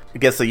 4th.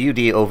 Gets the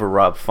UD over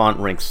Rob Font,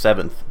 ranked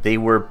 7th. They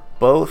were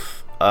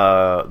both,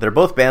 they're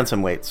both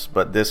bantamweights,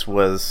 but this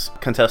was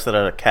contested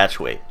at a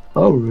catchweight.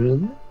 Oh,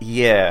 really?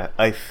 Yeah,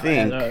 I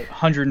think...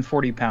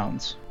 140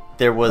 pounds.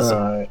 There was...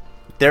 I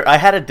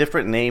had a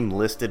different name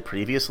listed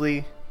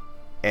previously,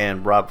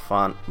 and Rob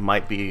Font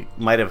might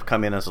have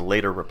come in as a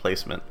later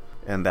replacement,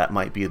 and that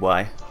might be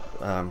why.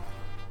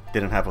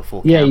 Didn't have a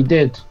full count. Yeah, he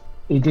did.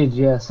 He did,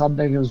 yeah.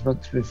 Sandhagen was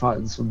meant to be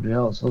fighting somebody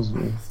else,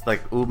 wasn't he? It's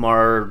like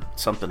Umar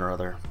something or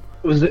other.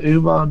 Was it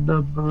Umar?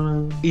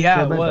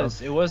 Yeah, it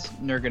was. It was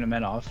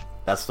Nurmagomedov.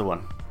 That's the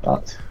one.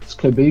 It's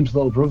Khabib's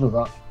little brother,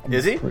 that.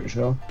 Is he? Pretty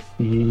sure.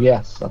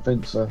 Yes, I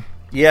think so.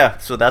 Yeah,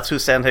 so that's who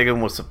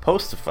Sandhagen was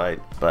supposed to fight,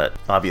 but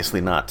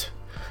obviously not.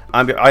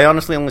 I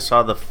honestly only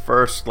saw the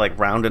first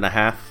round and a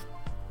half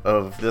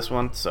of this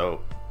one,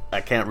 so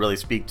I can't really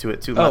speak to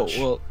it too much.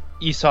 Oh, well,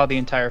 you saw the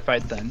entire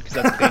fight then, because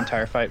that's the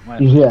entire fight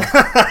went. Yeah.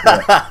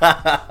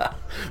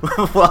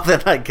 Well,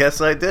 then I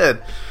guess I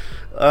did.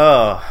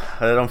 Oh,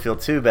 I don't feel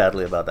too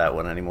badly about that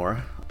one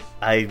anymore.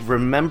 I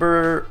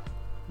remember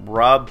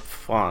Rob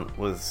Font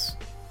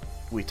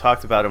we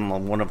talked about him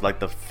on one of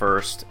the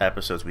first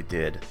episodes we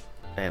did,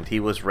 and he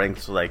was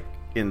ranked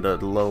in the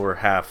lower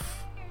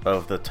half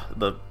of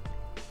the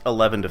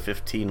 11 to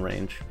 15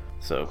 range.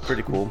 So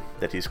pretty cool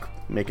that he's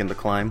making the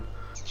climb.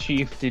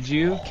 Chief, did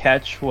you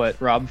catch what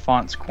Rob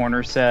Font's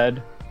corner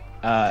said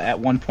at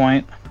one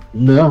point?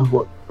 No,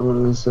 what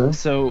did it say?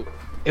 So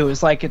it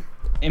was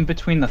in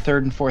between the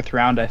 3rd and 4th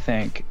round, I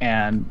think,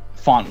 and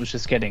Font was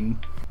just getting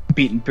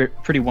beaten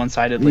pretty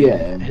one-sidedly.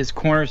 Yeah. His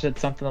corner said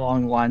something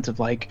along the lines of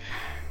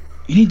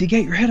you need to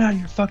get your head out of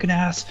your fucking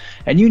ass,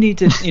 and you need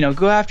to,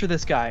 go after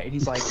this guy. And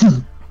he's like,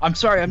 I'm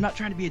sorry, I'm not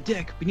trying to be a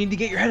dick, but you need to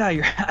get your head out of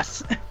your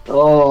ass.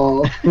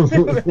 Oh.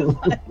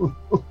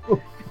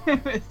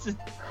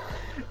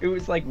 It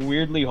was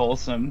weirdly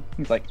wholesome.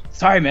 He's like,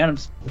 sorry man, I'm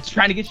just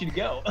trying to get you to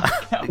go.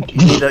 You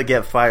need to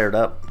get fired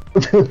up.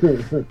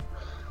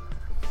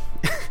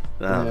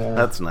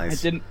 That's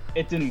nice. It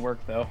didn't work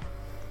though,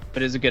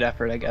 but it was a good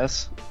effort, I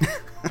guess.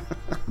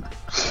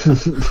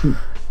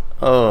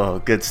 Oh,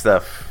 good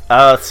stuff.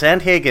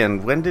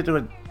 Sandhagen,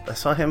 when I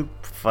saw him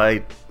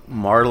fight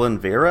Marlon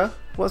Vera,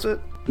 was it?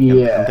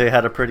 Yeah. And they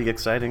had a pretty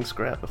exciting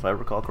scrap, if I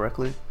recall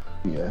correctly.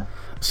 Yeah.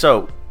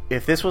 So,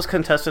 if this was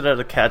contested at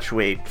a catch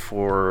weight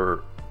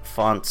for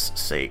font's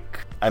sake,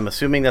 I'm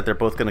assuming that they're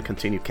both going to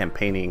continue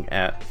campaigning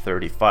at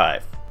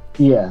 35.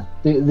 Yeah,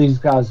 these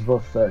guys are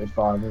both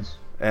 35ers.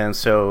 And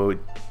so,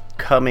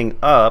 coming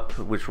up,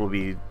 which we'll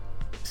be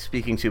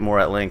speaking to more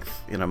at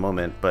length in a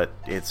moment, but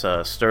it's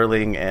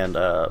Sterling and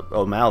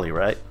O'Malley,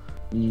 right?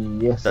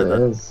 Yes, it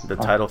is. The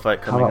title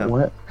fight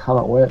coming up.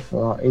 Cannot wait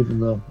for that, even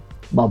though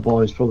my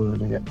boy's probably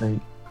going to get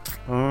beat.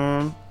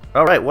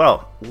 All right,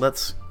 well,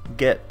 let's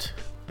get...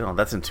 No,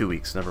 that's in 2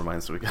 weeks. Never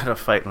mind. So we got a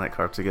fight night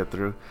card to get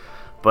through.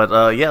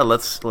 But yeah,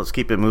 let's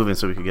keep it moving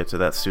so we can get to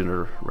that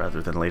sooner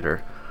rather than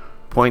later.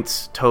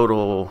 Points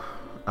total.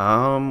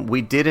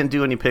 We didn't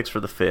do any picks for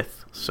the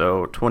 5th,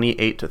 so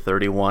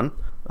 28-31.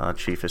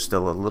 Chief is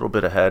still a little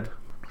bit ahead.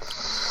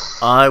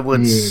 I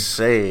would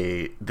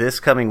say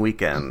this coming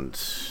weekend,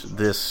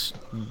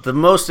 the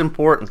most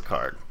important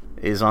card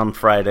is on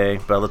Friday,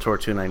 Bellator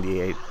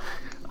 298.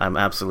 I'm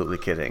absolutely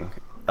kidding.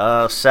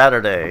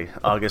 Saturday,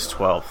 August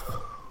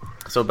 12th.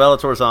 So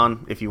Bellator's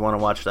on if you want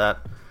to watch that.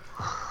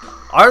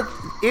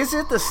 Is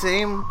it the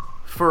same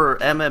for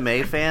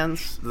MMA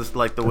fans? This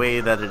like the way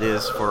that it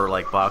is for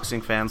like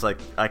boxing fans? Like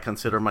I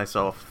consider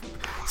myself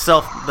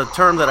the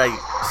term that I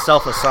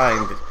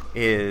self-assigned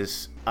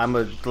is I'm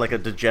a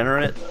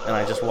degenerate and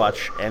I just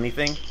watch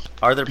anything.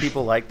 Are there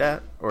people like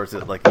that, or is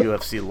it like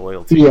UFC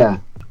loyalty? Yeah,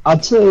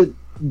 I'd say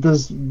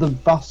there's the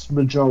vast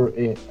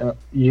majority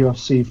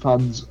UFC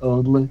fans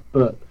only,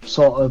 but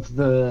sort of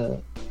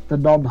the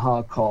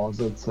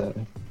non-hardcores, I'd say,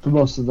 for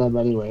most of them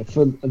anyway.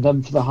 And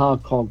then for the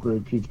hardcore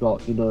group, you've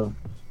got,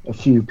 a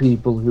few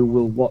people who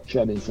will watch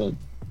anything.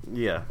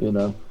 Yeah.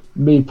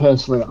 Me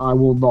personally, I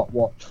will not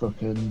watch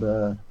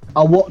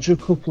I'll watch a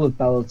couple of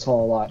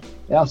Bellator, like,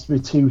 it has to be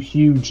two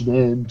huge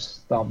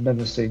names that I've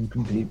never seen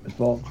compete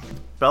before.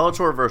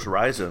 Bellator versus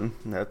Ryzen,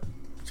 that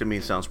to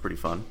me sounds pretty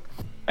fun.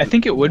 I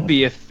think it would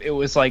be if it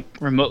was like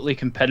remotely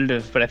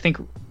competitive, but I think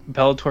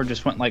Bellator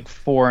just went like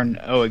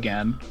 4-0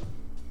 again.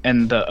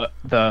 And the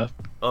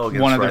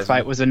one other Ryzen.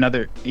 fight was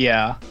another,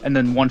 and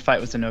then one fight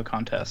was a no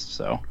contest,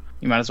 so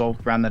you might as well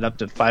round that up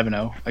to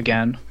 5-0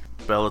 again.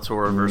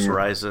 Bellator versus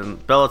Ryzen.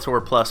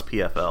 Bellator plus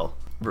PFL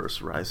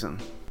versus Ryzen.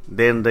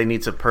 Then they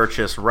need to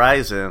purchase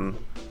Ryzen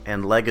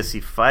and Legacy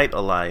Fight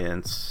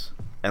Alliance,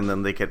 and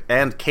then they could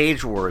and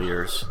Cage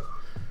Warriors,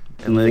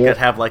 and they could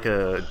have like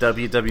a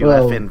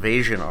WWF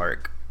invasion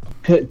arc.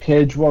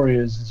 Cage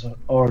Warriors is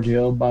already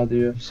owned by the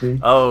UFC.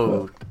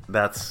 Oh,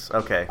 that's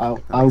okay.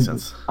 That makes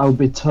sense. I'll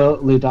be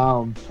totally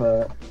down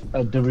for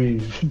a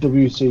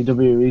WCW,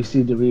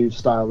 ECW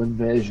style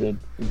invasion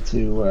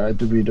into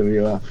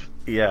WWF.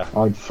 Yeah.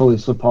 I'd fully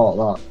support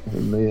that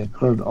in the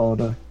current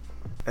order.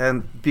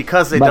 And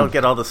because they don't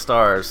get all the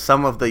stars,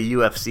 some of the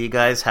UFC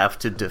guys have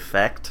to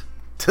defect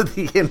to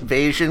the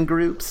invasion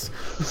groups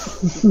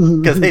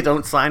because they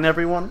don't sign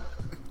everyone.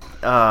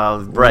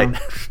 Right.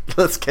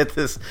 Let's get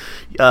this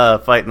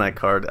fight night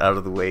card out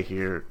of the way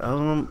here.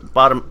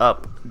 Bottom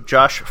up,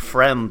 Josh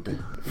Fremd.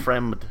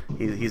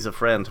 He's a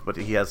friend, but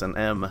he has an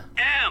M.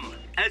 M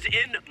as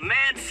in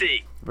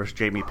Mancy. Versus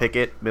Jamie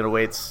Pickett,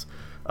 middleweights.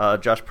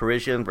 Josh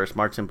Parisian versus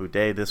Martin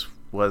Boudet. This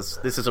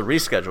is a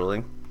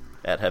rescheduling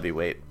at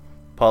heavyweight.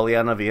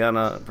 Pauliana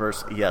Viana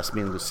versus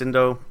Yasmin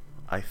Lucindo.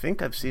 I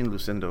think I've seen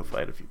Lucindo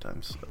fight a few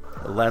times.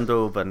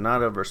 Orlando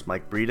Vanada versus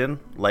Mike Breeden,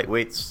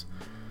 lightweights.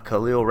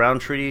 Khalil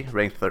Roundtree,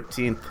 ranked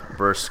 13th,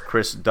 versus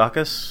Chris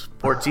Dacus,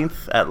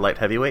 14th at light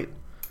heavyweight.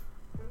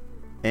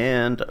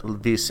 And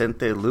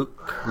Vicente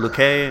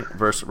Luque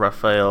versus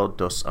Rafael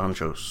Dos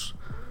Anjos,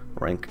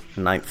 ranked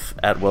 9th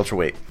at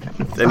welterweight.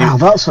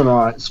 That's an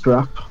alright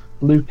scrap.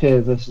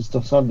 Luque versus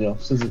Dos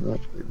Anjos, isn't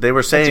it? They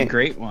were saying... That's a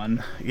great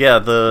one. Yeah,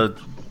 the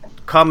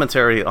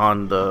commentary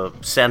on the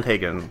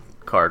Sandhagen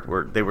card,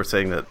 where they were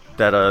saying that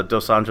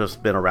Dos Anjos has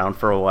been around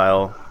for a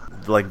while,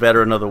 like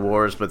veteran of the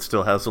wars, but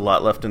still has a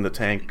lot left in the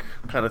tank,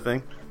 kind of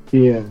thing.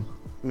 Yeah.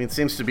 I mean, it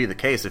seems to be the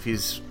case if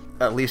he's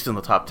at least in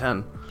the top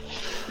 10.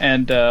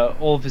 And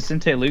old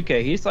Vicente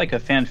Luque, he's like a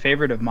fan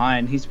favorite of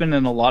mine. He's been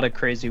in a lot of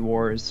crazy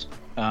wars,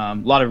 a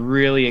lot of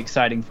really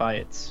exciting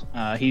fights.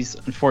 He's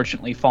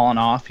unfortunately fallen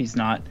off. He's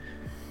not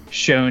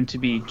shown to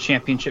be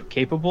championship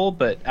capable,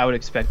 but I would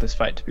expect this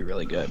fight to be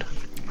really good.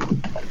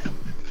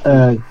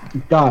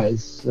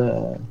 Guys,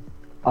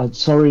 I'm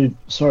sorry,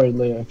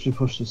 Leo, if you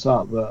pushed this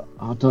out, but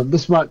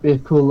this might be a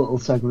cool little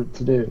segment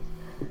to do.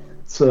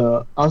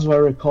 So, as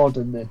we're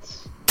recording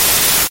this,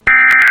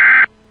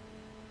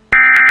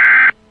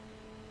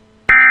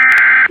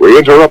 we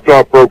interrupt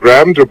our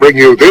program to bring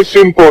you this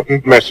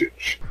important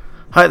message.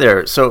 Hi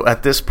there. So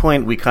at this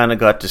point, we kind of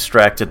got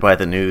distracted by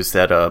the news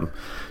that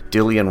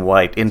Dillian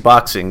White, in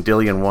boxing,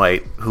 Dillian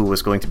White, who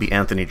was going to be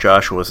Anthony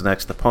Joshua's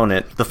next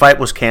opponent, the fight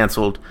was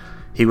canceled.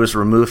 He was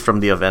removed from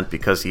the event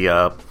because he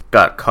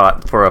got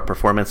caught for a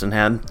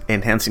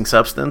performance-enhancing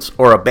substance,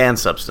 or a banned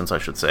substance, I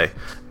should say.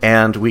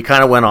 And we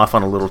kind of went off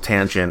on a little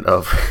tangent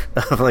of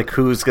like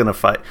who's going to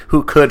fight,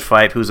 who could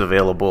fight, who's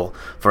available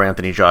for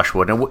Anthony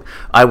Joshua. And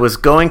I was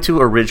going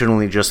to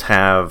originally just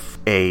have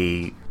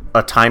a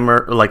a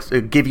timer,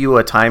 like give you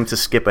a time to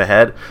skip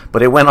ahead,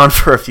 but it went on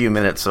for a few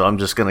minutes, so I'm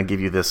just gonna give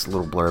you this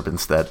little blurb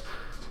instead.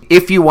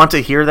 If you want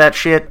to hear that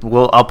shit,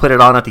 I'll put it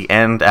on at the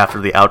end after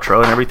the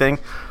outro and everything,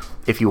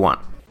 if you want.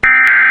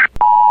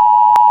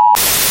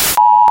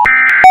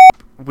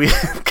 We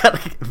gotta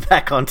get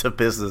back onto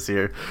business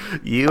here.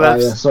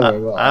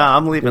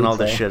 I'm leaving all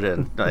this shit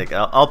in. Like,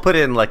 I'll put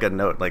in like a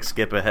note, like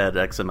skip ahead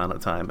X amount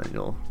of time, and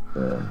you'll,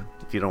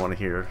 if you don't want to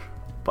hear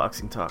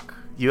boxing talk.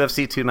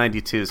 UFC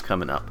 292 is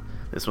coming up.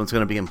 This one's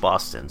going to be in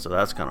Boston, so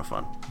that's kind of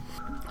fun.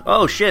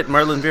 Oh shit,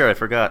 Marlon Vera, I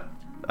forgot.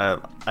 I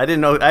didn't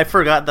know. I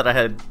forgot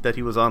that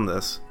he was on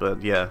this,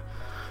 but yeah.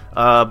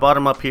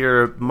 Bottom up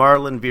here,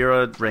 Marlon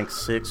Vera ranked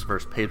 6th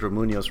versus Pedro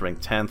Munoz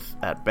ranked 10th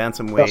at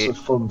bantamweight. That's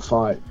a fun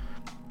fight.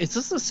 Is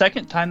this the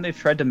second time they've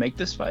tried to make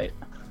this fight?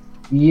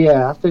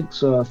 Yeah, I think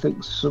so. I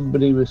think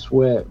somebody missed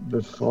weight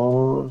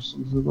before or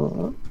something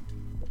like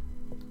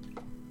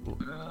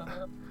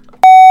that.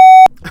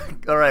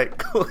 All right,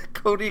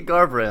 Cody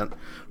Garbrandt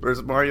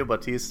versus Mario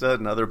Bautista,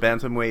 another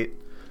bantamweight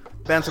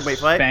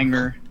fight.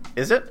 Banger.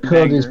 Is it?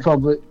 Cody's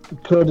probably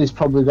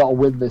got to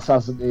win this,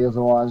 hasn't he?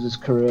 Otherwise, his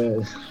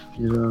career,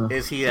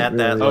 Is he at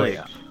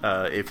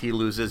that if he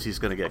loses, he's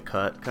going to get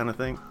cut kind of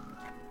thing?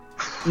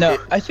 No,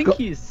 I think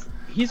he's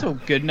a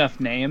good enough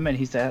name, and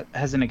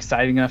has an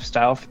exciting enough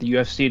style for the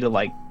UFC to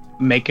like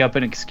make up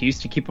an excuse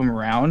to keep him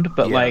around.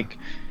 But like,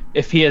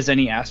 if he has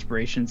any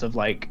aspirations of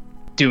like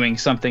doing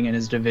something in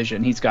his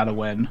division, he's got to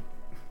win.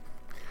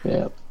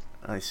 Yeah,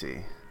 I see.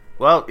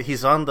 Well,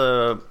 he's on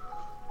the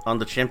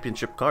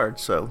championship card,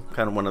 so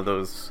kind of one of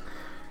those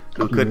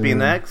who could be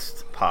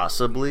next.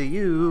 Possibly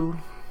you.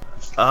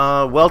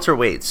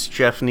 Welterweights: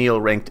 Jeff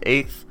Neal ranked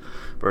 8th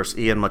versus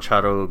Ian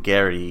Machado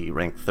Gary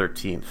ranked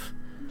 13th.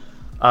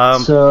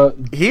 So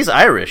he's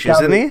Irish,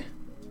 isn't he?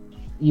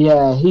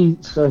 Yeah,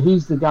 he's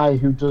the guy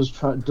who does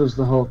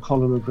the whole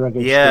Conor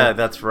McGregor. Yeah, stuff.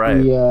 That's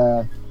right.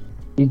 Yeah,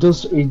 he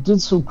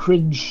did some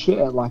cringe shit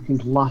at like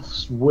his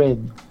last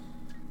win.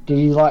 Did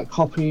he like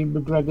copy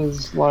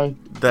McGregor's like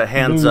the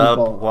hands up,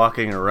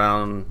 walking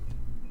around?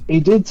 He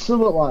did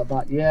something like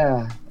that.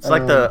 Yeah, it's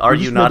like the "Are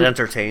you not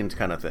entertained"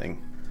 kind of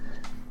thing.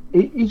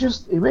 He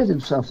made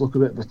himself look a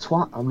bit of a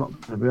twat. I'm not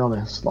going to be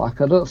honest.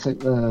 Like, I don't think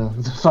the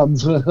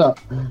fans were that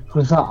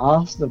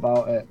arsed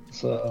about it.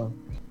 So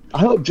I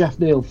hope Jeff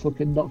Neal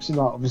fucking knocks him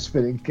out of a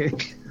spinning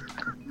kick.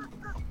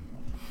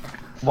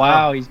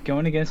 Wow, he's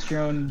going against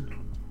your own.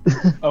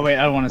 Oh wait,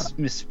 I don't want to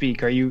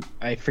misspeak.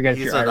 I forget if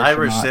he's you're an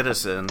Irish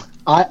citizen.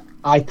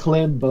 I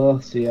claim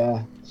both.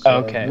 Yeah. So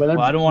okay.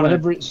 I don't want to.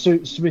 Whenever it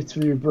suits me to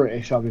be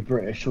British, I'll be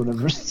British.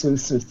 Whenever it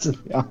suits me to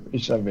be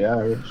Irish, I'll be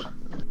Irish.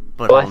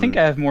 Well, I think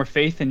I have more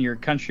faith in your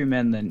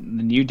countrymen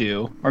than you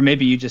do, or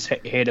maybe you just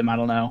hate him. I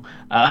don't know,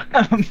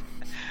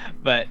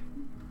 but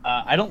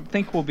I don't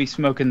think we'll be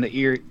smoking the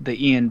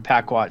Ian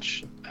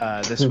Packwatch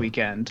this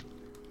weekend.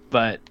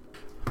 But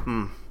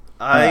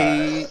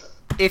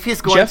if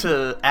he's going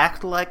to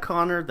act like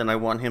Conor, then I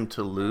want him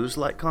to lose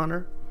like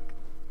Conor.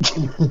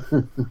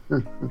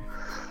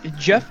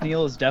 Jeff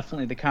Neal is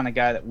definitely the kind of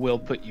guy that will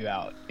put you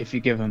out if you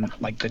give him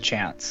like the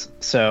chance.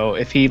 So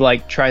if he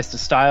like tries to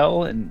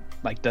style and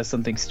like does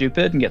something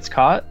stupid and gets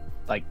caught,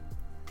 like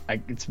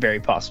it's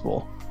very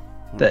possible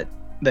that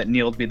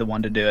Neal would be the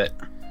one to do it.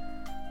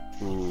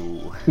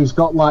 Ooh. He's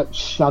got like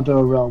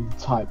Shadow Realm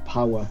type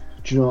power.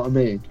 Do you know what I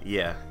mean?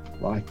 Yeah.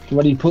 Like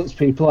when he puts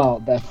people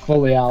out, they're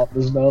fully out.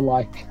 There's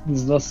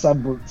no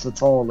semblance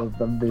at all of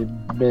them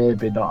being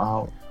maybe not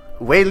out.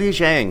 Weili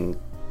Zhang.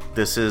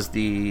 This is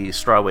the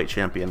strawweight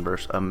champion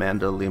versus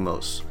Amanda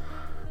Lemos,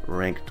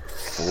 ranked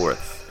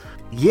 4th.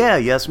 Yeah,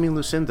 Yasmin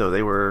Lucindo.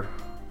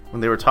 When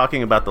they were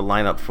talking about the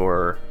lineup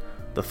for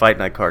the Fight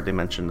Night card, they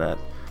mentioned that.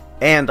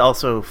 And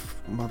also,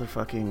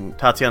 motherfucking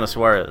Tatiana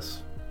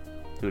Suarez,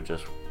 who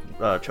just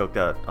choked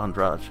out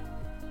Andrade.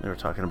 They were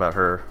talking about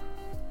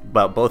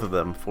both of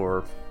them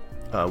for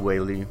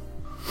Weili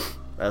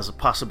as a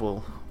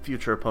possible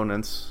future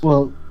opponents.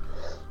 Well,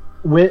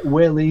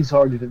 Weili's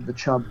already been the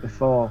champ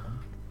before.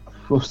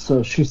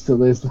 So she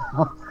still is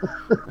now.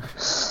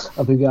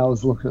 I think I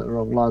was looking at the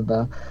wrong line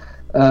there.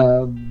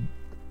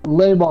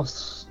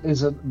 Lemos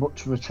isn't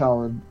much of a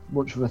challenge,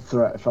 much of a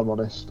threat, if I'm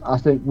honest. I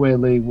think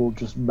Weili will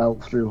just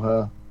melt through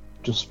her,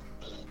 just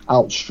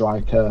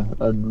outstrike her,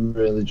 and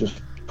really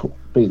just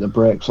beat the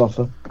brakes off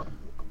her.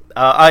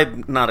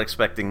 I'm not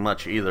expecting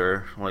much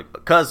either, like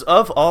because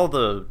of all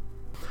the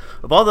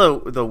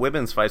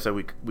women's fights that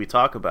we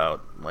talk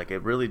about, like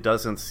it really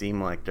doesn't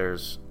seem like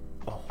there's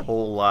a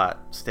whole lot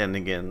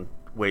standing in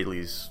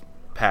Weili's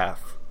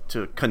path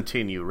to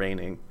continue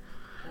reigning.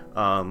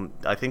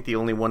 I think the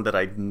only one that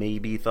I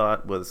maybe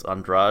thought was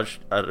Andrade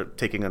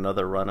taking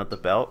another run at the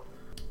belt,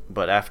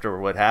 but after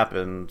what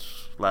happened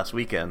last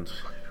weekend,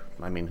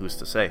 I mean, who's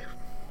to say?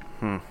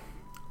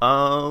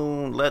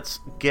 Let's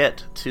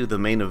get to the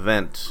main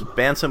event.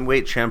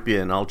 Bantamweight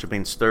champion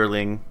Aljamain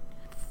Sterling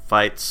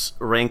fights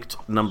ranked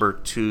number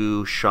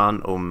 2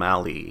 Sean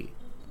O'Malley.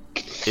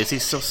 Is he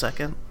still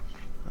second?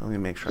 Let me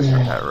make sure I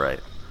got that right,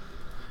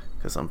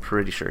 because I'm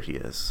pretty sure he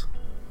is.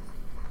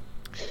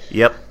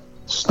 Yep.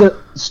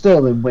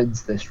 Sterling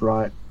wins this,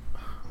 right?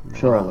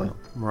 Surely.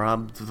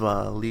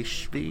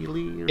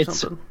 Mravdvalishvili or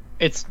something?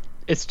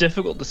 It's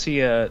difficult to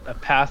see a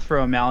path for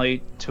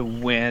O'Malley to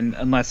win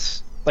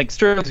unless, like,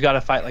 Sterling's got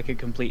to fight like a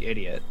complete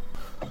idiot.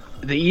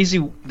 The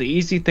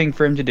easy thing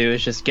for him to do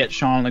is just get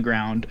Sean on the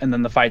ground, and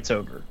then the fight's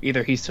over.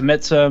 Either he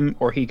submits him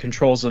or he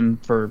controls him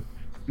for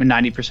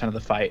 90% of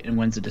the fight and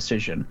wins a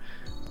decision.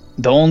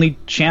 The only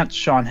chance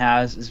Sean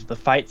has is if the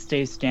fight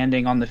stays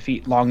standing on the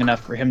feet long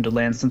enough for him to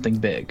land something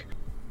big.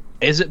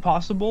 Is it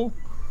possible?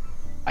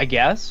 I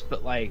guess,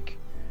 but like,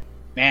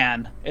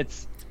 man,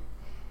 it's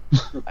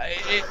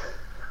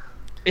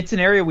an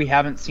area we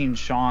haven't seen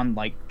Sean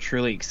like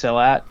truly excel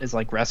at, is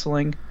like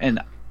wrestling. And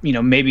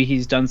maybe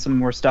he's done some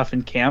more stuff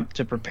in camp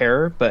to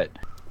prepare, but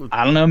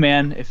I don't know,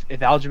 man. If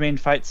Aljamain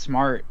fights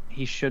smart,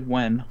 he should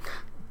win.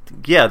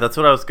 Yeah, that's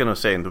what I was gonna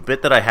say. And the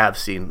bit that I have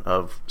seen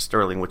of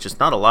Sterling, which is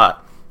not a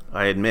lot,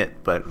 I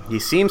admit, but he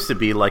seems to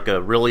be like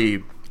a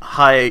really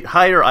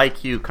higher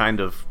IQ kind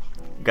of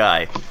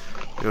guy,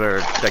 where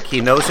like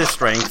he knows his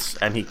strengths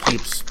and he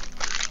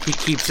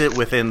keeps it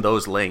within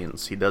those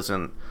lanes. He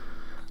doesn't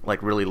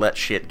like really let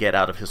shit get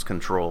out of his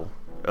control,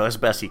 as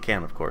best he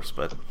can, of course.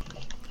 But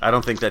I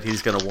don't think that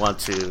he's gonna want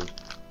to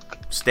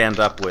stand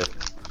up with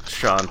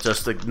Sean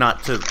just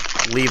not to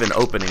leave an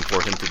opening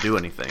for him to do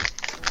anything.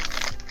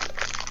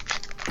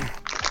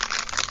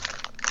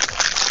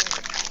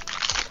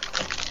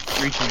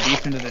 Reaching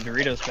deep into the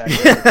Doritos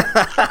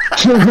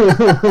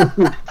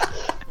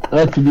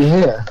bag. Can you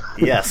hear?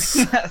 Yes,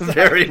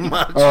 very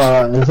much.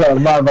 Is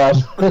that my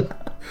bad?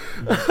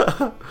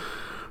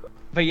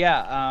 But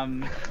yeah,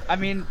 I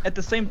mean, at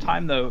the same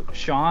time though,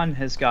 Sean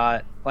has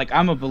got, like,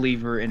 I'm a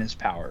believer in his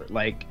power.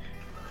 Like,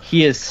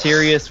 he has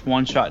serious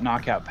one-shot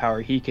knockout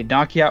power. He can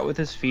knock you out with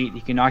his feet.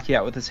 He can knock you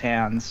out with his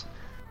hands.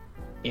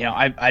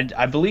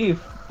 I believe,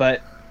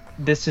 but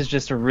this is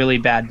just a really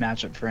bad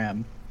matchup for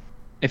him.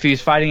 If he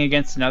was fighting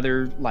against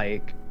another,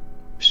 like,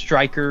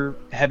 striker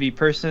heavy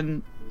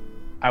person,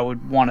 I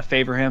would want to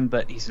favor him,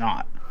 but he's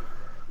not.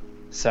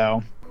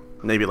 So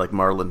maybe like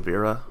Marlon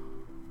Vera.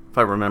 If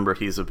I remember,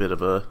 he's a bit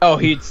of a... Oh,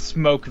 he'd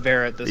smoke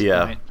Vera at this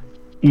point.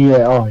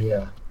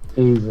 Yeah,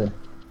 easy.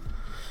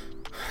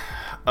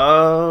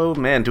 Oh,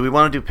 man, do we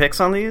want to do picks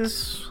on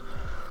these?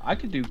 I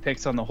could do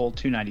picks on the whole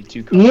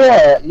 292 card.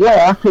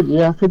 I could do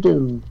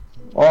everything.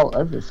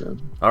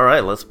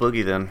 Alright, let's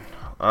boogie then.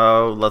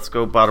 Let's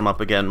go bottom up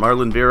again.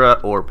 Marlon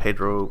Vera or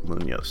Pedro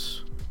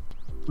Munoz?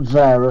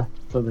 Vera,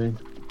 for me.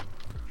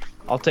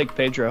 I'll take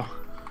Pedro.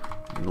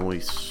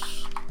 Nice.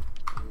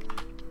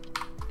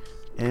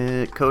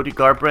 Cody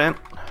Garbrandt,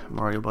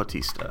 Mario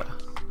Bautista.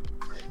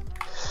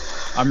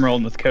 I'm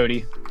rolling with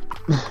Cody.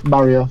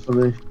 Mario, for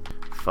me.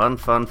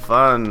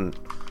 Fun.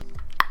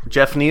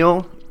 Jeff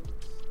Neal,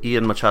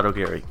 Ian Machado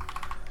Gary.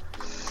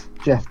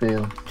 Jeff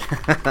Neal.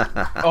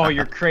 Oh,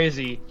 you're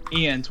crazy.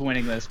 Ian's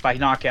winning this by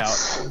knockout.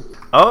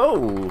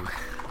 Oh,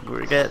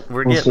 we're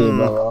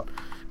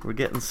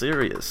getting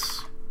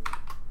serious.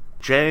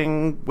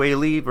 Zhang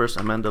Weili versus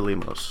Amanda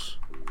Lemos.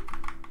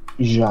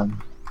 Zhang.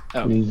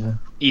 Oh,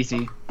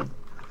 easy.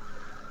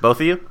 Both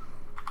of you?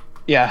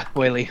 Yeah,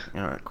 Weili.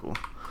 All right, cool.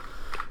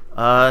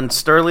 And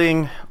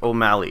Sterling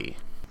O'Malley.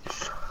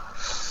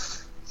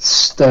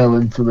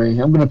 Sterling for me.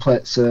 I'm gonna play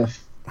it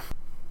safe.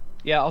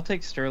 Yeah, I'll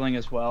take Sterling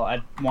as well.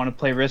 I want to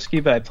play risky,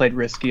 but I played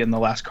risky in the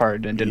last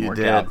card and didn't work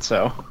out.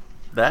 So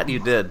that you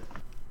did.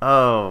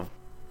 Oh,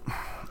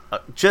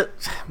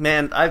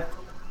 man,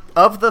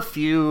 of the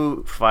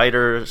few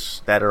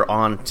fighters that are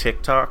on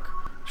TikTok,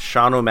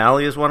 Sean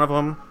O'Malley is one of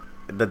them.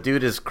 The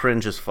dude is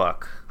cringe as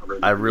fuck.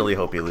 I really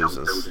hope he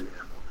loses.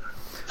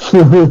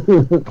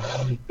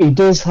 He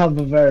does have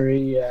a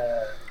very.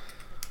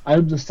 I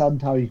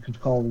understand how you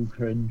could call him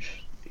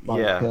cringe.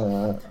 Like,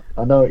 yeah.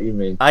 I know what you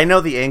mean. I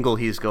know the angle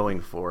he's going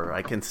for.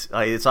 I can.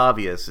 It's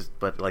obvious,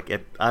 but like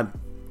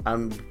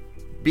I'm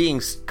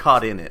being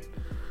caught in it.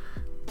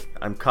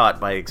 I'm caught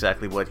by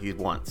exactly what he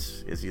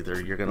wants. Is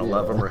either you're gonna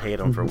love him or hate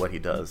him for what he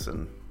does,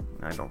 and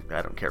I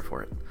don't care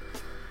for it.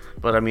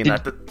 But I mean,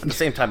 at the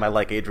same time, I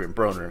like Adrian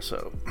Broner,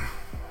 so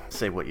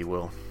say what you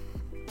will.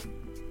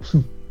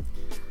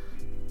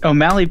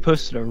 O'Malley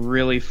posted a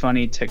really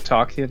funny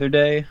TikTok the other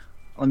day.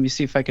 Let me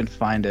see if I can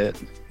find it.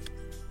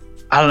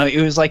 I don't know.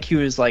 It was like he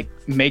was like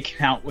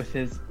making out with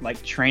his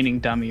like training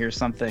dummy or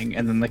something,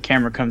 and then the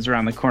camera comes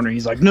around the corner. And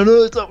he's like, "No,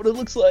 that's not what it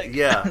looks like."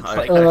 Yeah,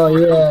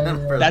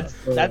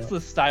 That's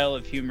the style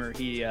of humor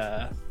he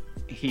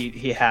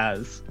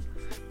has,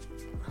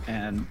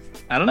 and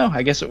I don't know.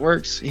 I guess it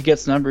works. He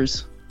gets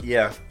numbers.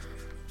 Yeah.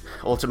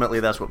 Ultimately,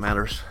 that's what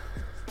matters.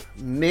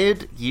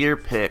 Mid-year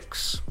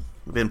picks.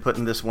 We've been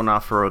putting this one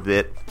off for a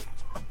bit,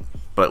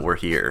 but we're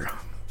here.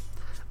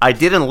 I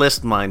didn't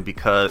list mine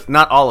because,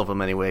 not all of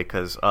them anyway,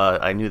 because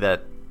I knew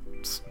that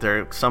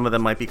some of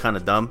them might be kind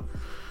of dumb,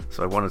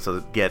 so I wanted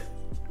to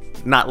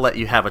not let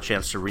you have a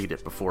chance to read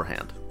it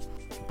beforehand.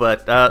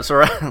 But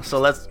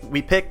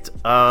we picked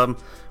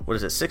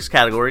 6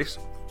 categories: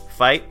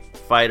 fight,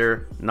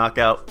 fighter,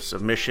 knockout,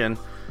 submission,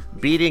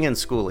 beating and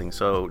schooling.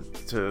 So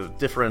to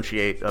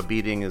differentiate, a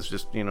beating is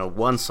just,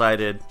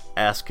 one-sided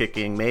ass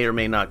kicking, may or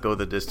may not go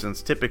the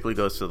distance, typically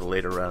goes to the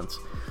later rounds.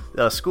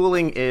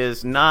 Schooling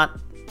is not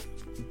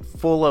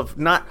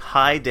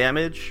high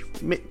damage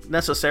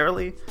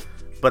necessarily,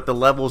 but the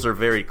levels are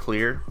very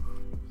clear.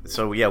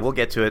 So yeah, we'll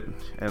get to it,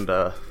 and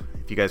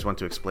if you guys want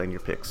to explain your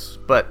picks.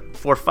 But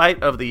for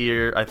fight of the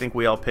year, I think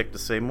we all picked the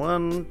same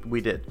one.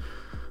 We did.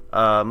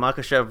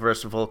 Makhachev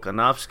versus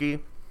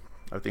Volkanovski.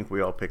 I think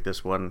we all picked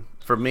this one.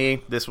 For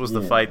me, this was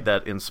the fight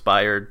that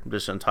inspired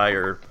this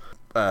entire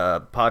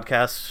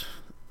podcast,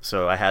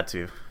 so I had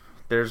to.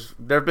 There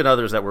have been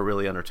others that were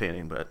really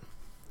entertaining, but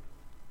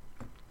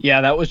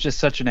yeah, that was just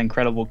such an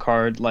incredible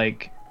card.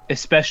 Like,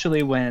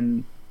 especially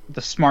when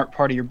the smart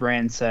part of your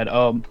brain said,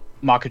 "Oh,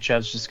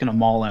 Makhachev's just gonna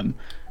maul him."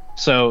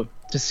 So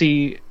to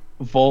see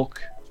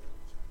Volk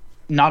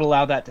not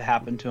allow that to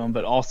happen to him,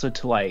 but also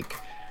to like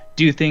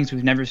do things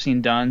we've never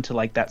seen done to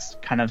like that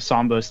kind of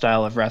Sambo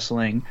style of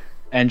wrestling.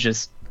 And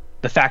just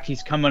the fact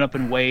he's coming up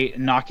in weight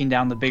and knocking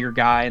down the bigger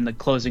guy in the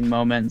closing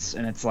moments,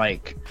 and it's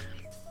like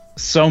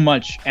so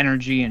much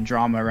energy and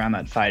drama around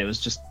that fight. It was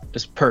just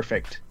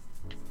perfect.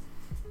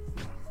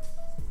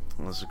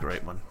 That was a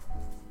great one.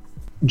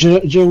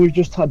 Joe, we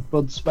just had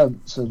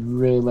Bud-Spence, and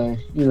really,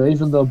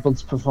 even though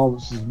Bud's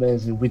performance is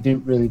amazing, we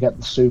didn't really get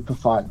the super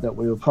fight that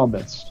we were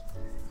promised.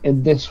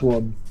 In this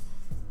one,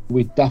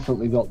 we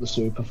definitely got the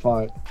super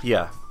fight.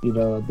 Yeah.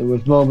 There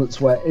was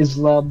moments where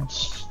Islam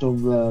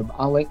stung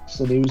Alex,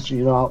 and he was,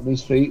 out on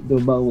his feet. There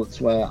were moments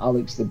where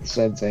Alex did the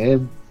same to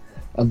him.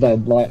 And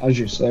then, like, as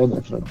you say,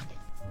 Nathan,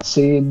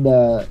 seeing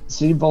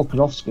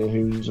Volkanovski,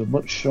 who's a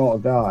much shorter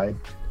guy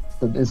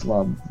than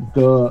Islam,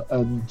 go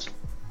and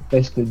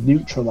basically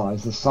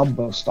neutralise the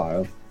Sambo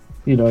style.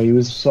 He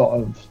was sort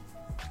of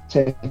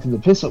taking the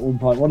piss at one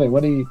point,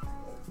 wasn't he?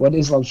 When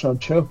Islam's trying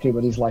to choke him,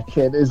 and he's like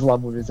hitting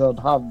Islam with his own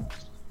hand.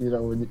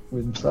 With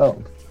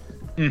himself.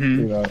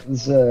 Mm-hmm.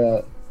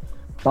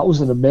 That was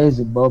an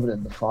amazing moment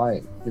in the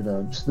fight.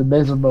 Just an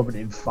amazing moment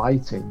in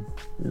fighting.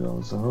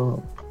 As a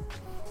whole.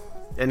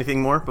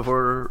 Anything more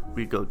before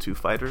we go to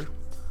fighter?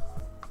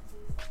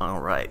 All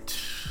right.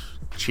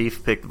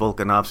 Chief picked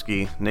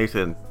Volkanovski.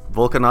 Nathan,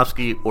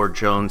 Volkanovski or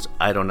Jones?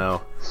 I don't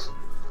know.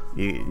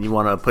 You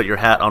want to put your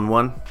hat on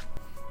one?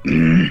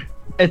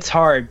 It's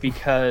hard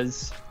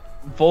because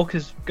Volk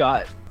has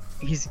got.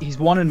 He's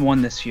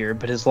 1-1 this year,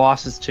 but his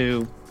losses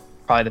to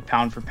probably the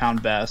pound for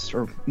pound best,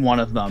 or one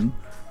of them,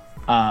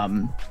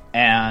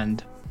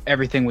 and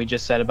everything we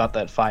just said about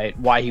that fight,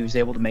 why he was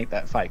able to make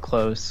that fight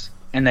close,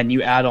 and then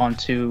you add on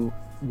to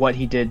what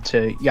he did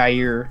to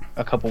Yair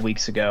a couple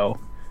weeks ago.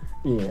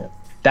 Yeah,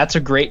 that's a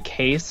great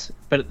case,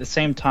 but at the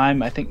same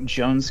time, I think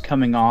Jones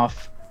coming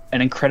off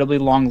an incredibly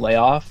long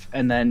layoff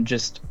and then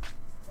just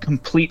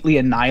completely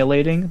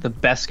annihilating the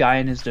best guy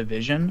in his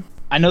division.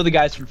 I know the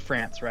guy's from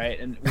France, right?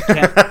 And we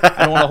can't.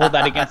 I don't want to hold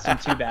that against him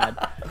too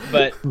bad,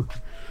 but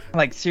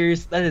like,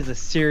 that is a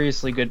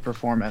seriously good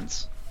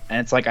performance,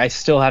 and it's like I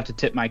still have to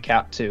tip my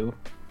cap to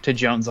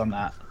Jones on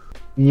that.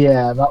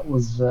 Yeah, that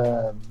was.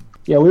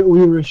 We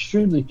were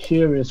extremely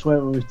curious,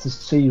 weren't we, to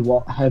see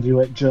what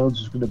heavyweight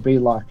Jones was going to be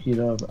like.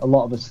 A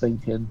lot of us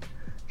thinking,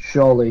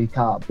 surely he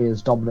can't be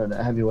as dominant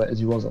at heavyweight as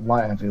he was at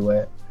light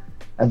heavyweight,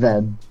 and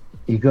then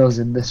he goes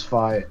in this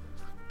fight,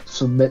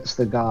 submits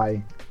the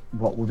guy.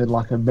 Within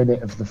like a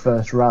minute of the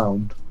first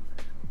round,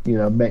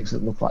 makes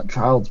it look like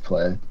child's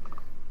play.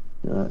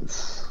 It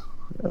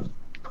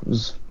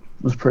was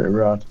pretty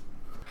rad.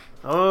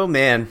 Oh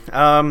man,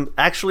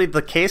 actually,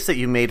 the case that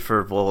you made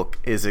for Volk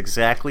is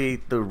exactly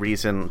the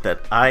reason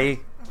that I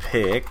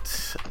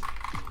picked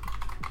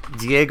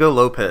Diego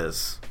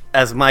Lopez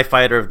as my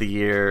fighter of the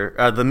year,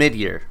 the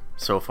mid-year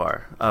so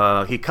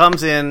far. He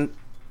comes in,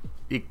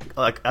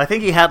 I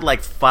think he had like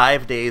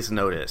 5 days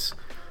notice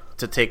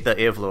to take the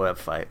Evloev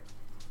fight.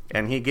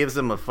 And he gives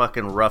him a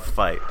fucking rough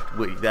fight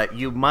that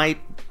you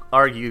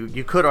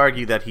could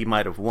argue that he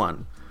might have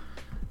won.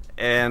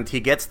 And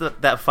he gets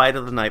that fight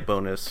of the night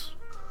bonus.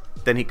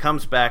 Then he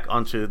comes back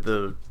onto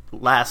the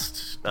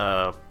last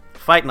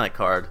fight night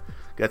card,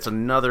 gets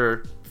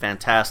another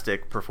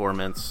fantastic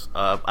performance.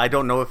 I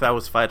don't know if that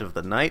was fight of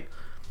the night,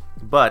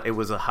 but it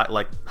was a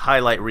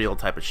highlight reel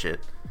type of shit.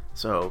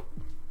 So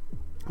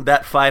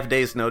that 5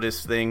 days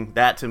notice thing,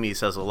 that to me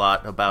says a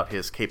lot about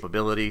his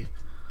capability.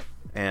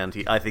 And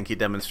I think he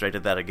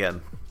demonstrated that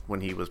again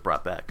when he was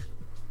brought back.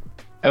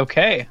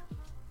 Okay.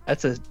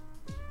 That's a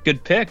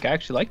good pick. I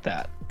actually like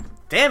that.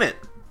 Damn it!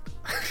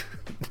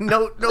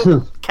 no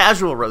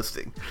casual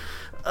roasting.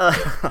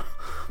 It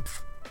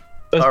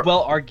was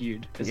well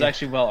argued. It's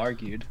actually well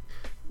argued.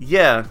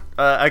 Yeah,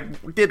 I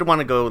did want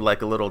to go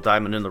like a little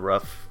diamond in the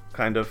rough,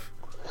 kind of.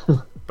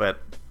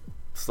 But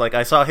it's like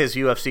I saw his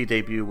UFC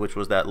debut, which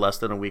was that less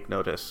than a week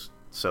notice.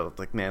 So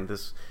like, man,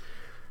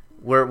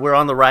 we're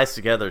on the rise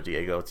together,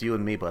 Diego. It's you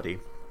and me, buddy.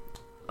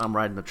 I'm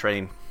riding the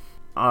train.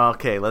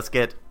 Okay, let's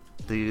get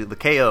the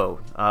KO.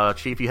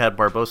 Chief, you had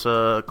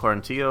Barbosa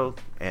Quarantillo,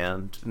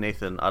 and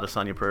Nathan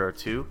Adesanya Pereira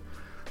 2.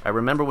 I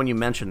remember when you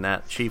mentioned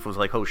that, Chief was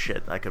like, oh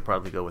shit, I could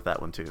probably go with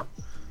that one too,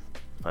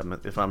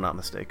 if I'm not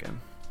mistaken.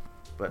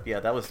 But yeah,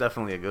 that was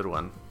definitely a good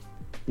one.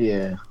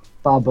 Yeah.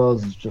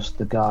 Barboza's just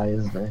the guy,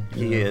 isn't he?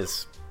 He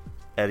is.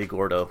 Eddie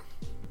Gordo.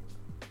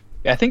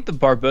 Yeah, I think the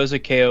Barboza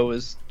KO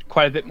was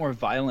quite a bit more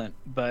violent,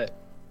 but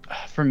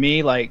for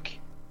me, like,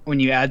 when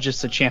you add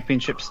just the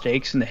championship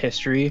stakes in the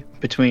history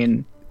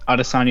between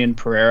Adesanya and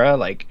Pereira,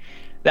 like,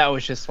 that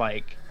was just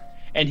like,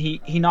 and he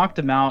knocked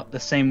him out the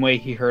same way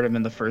he hurt him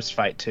in the first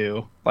fight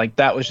too. Like,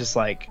 that was just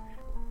like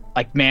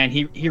man,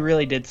 he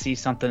really did see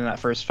something in that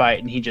first fight,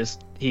 and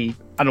he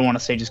I don't want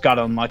to say just got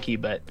unlucky,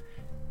 but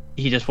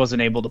he just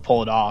wasn't able to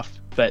pull it off.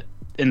 But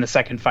in the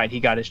second fight, he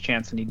got his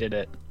chance and he did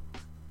it.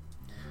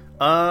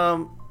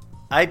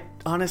 I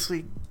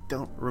honestly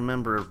don't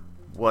remember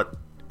what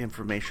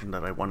information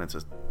that I wanted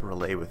to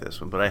relay with this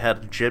one, but I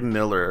had Jim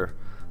Miller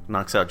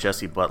knocks out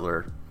Jesse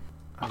Butler.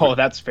 Oh,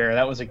 that's fair.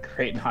 That was a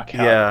great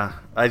knockout. Yeah,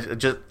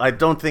 I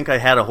don't think I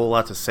had a whole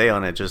lot to say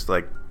on it. Just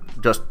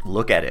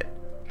look at it.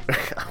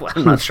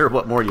 I'm not sure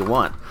what more you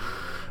want.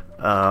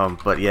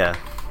 But yeah,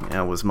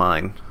 it was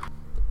mine.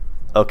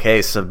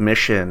 Okay,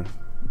 submission.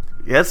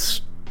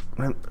 Yes,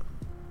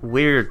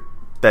 weird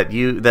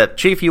that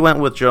Chief, you went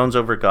with Jones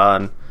over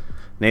Gane.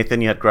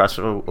 Nathan, you had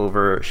Grasso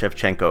over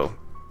Shevchenko.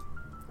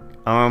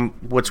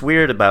 What's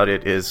weird about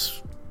it is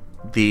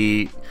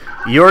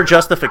your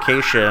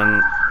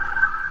justification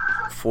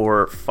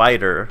for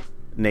fighter,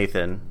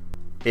 Nathan,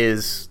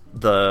 is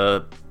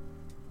the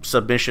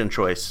submission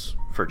choice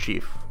for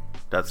Chief.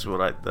 That's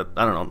what I don't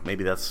know.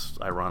 Maybe that's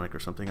ironic or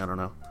something. I don't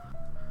know.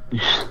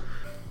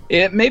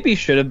 It maybe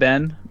should have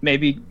been.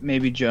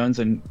 Maybe Jones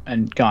and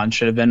Gane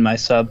should have been my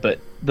sub, but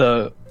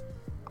the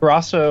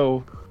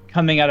Grasso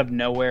coming out of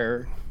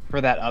nowhere for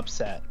that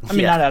upset. I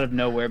mean, not out of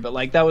nowhere, but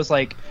like that was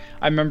like,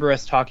 I remember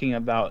us talking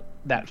about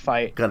that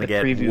fight, gonna the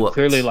get preview, whooped.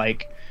 clearly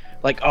like,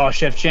 oh,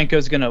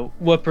 Shevchenko's gonna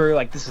whoop her.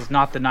 Like, this is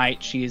not the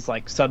night. She's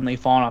like suddenly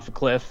fallen off a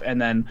cliff, and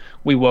then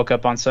we woke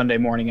up on Sunday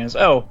morning and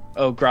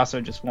it's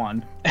Grasso just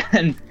won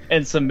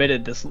and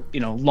submitted this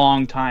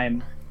long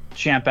time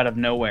champ out of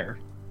nowhere.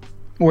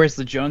 Whereas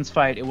the Jones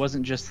fight, it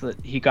wasn't just that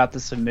he got the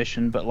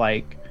submission, but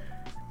like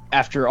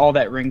after all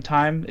that ring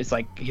time, it's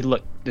like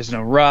there's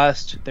no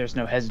rust, there's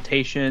no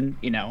hesitation.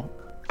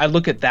 I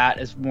look at that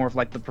as more of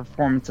like the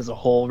performance as a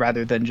whole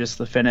rather than just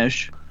the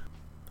finish.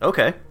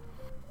 Okay.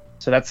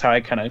 So that's how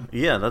I kind of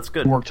that's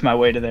good. Worked my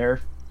way to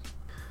there.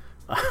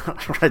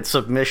 Right,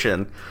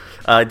 submission.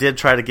 I did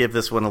try to give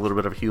this one a little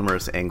bit of a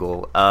humorous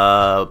angle.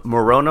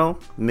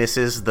 Morono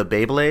misses the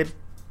Beyblade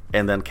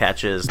and then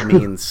catches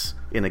Means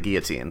in a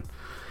guillotine.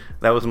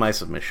 That was my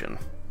submission.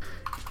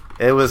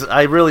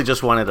 I really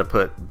just wanted to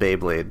put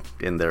Beyblade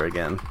in there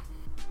again.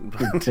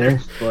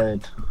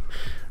 Beyblade.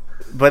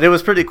 But it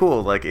was pretty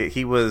cool. Like,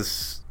 he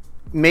was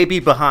maybe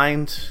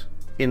behind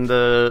on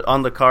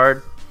the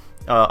card,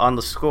 on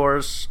the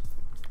scores,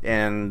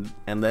 and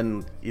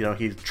then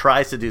he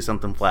tries to do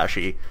something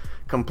flashy,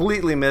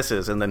 completely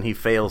misses, and then he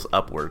fails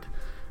upward.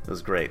 It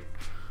was great.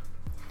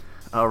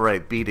 All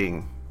right,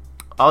 beating.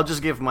 I'll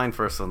just give mine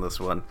first on this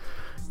one.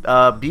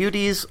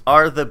 Beauties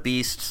are the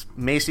beasts.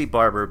 Macy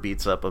Barber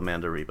beats up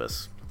Amanda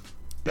Ribas.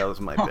 That was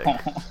my pick.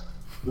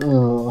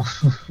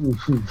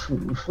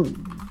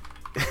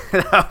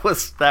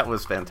 that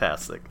was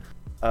fantastic.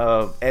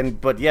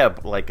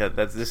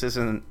 This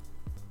isn't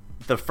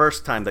the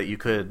first time that you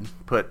could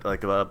put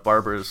like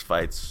Barber's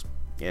fights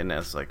in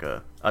as like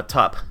a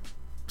top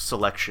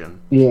selection.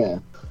 Yeah.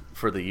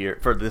 For the year,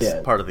 for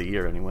this part of the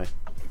year anyway.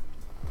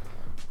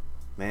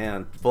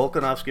 Man,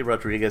 Volkanovski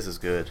Rodriguez is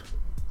good.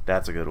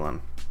 That's a good one.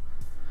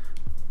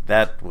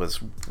 That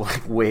was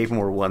like way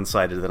more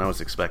one-sided than I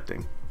was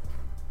expecting.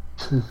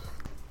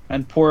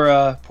 And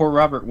poor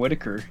Robert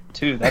Whitaker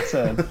too. That's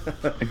a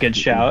good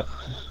shout.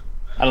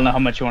 I don't know how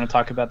much you want to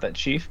talk about that,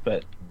 Chief,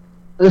 but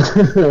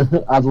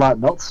I'd like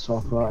not to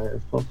talk about it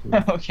if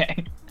possible.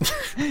 Okay.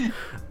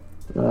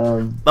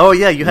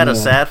 You had a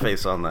sad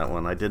face on that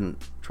one. I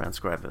didn't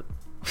transcribe it.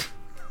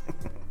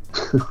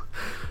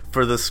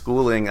 For the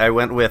schooling, I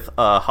went with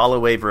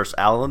Holloway versus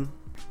Allen.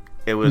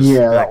 It was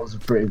that was a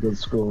pretty good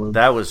schooling.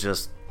 That was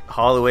just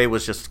Holloway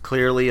was just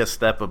clearly a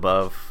step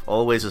above,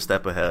 always a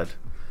step ahead.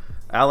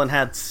 Allen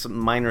had some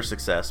minor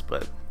success,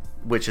 but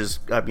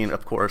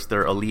of course,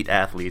 they're elite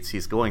athletes.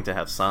 He's going to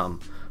have some,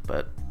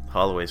 but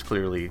Holloway's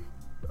clearly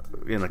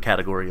in a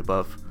category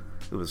above.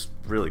 It was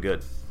really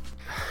good.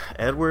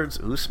 Edwards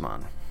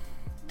Usman.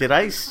 Did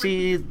I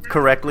see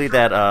correctly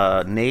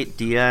that Nate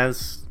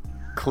Diaz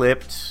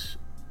clipped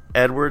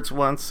Edwards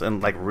once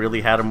and like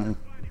really had him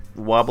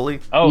wobbly?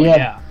 Oh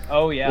yeah.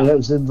 It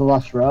was in the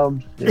last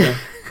round. Yeah.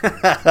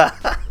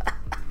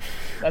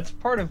 That's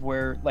part of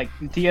where like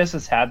Diaz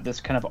has had this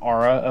kind of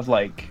aura of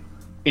like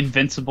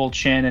invincible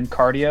chin and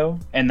cardio,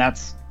 and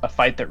that's a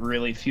fight that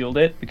really fueled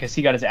it because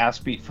he got his ass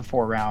beat for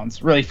 4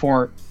 rounds, really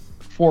four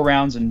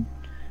rounds and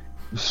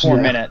 4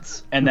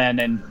 minutes, and then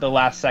in the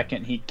last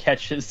second he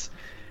catches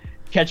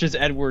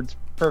Edwards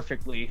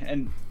perfectly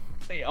and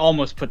he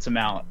almost puts him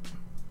out.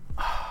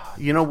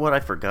 You know what I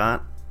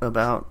forgot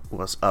about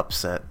was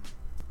upset.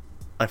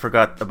 I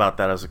forgot about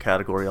that as a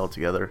category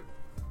altogether.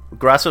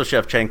 Grasso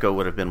Shevchenko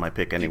would have been my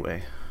pick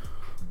anyway.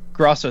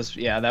 Grosso's,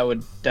 that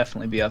would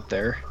definitely be up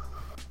there.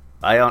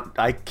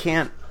 I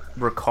can't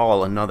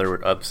recall another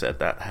upset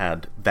that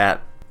had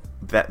that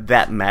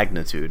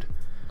magnitude.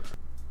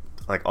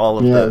 Like all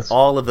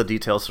of the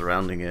details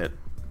surrounding it.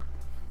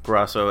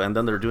 Grosso, and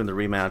then they're doing the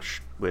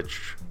rematch,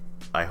 which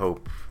I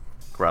hope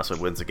Grosso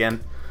wins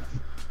again.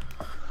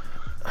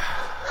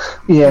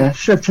 Yeah,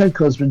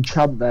 Shevchenko's been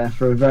champ there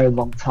for a very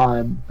long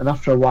time, and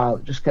after a while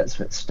it just gets a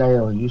bit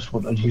stale, and you just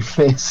want a new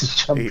face as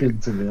champion,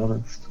 to be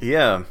honest.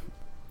 Yeah.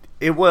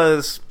 It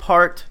was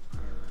part...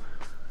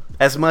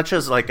 As much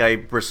as, like,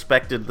 I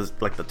respected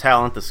the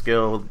talent, the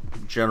skill,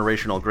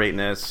 generational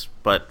greatness,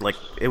 but, like,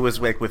 it was,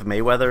 like, with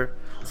Mayweather,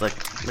 it's like,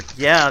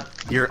 yeah,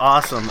 you're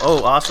awesome.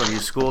 Oh, awesome, you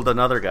schooled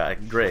another guy.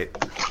 Great.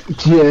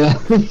 Yeah.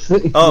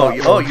 Exactly.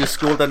 Oh, you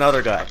schooled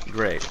another guy.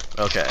 Great.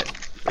 Okay.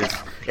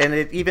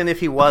 Even if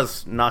he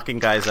was knocking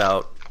guys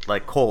out,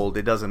 like, cold,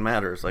 it doesn't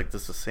matter. It's like,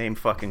 this is the same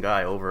fucking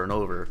guy over and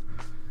over.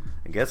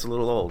 It gets a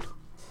little old.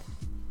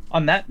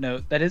 On that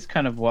note, that is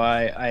kind of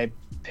why I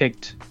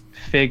picked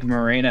Fig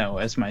Moreno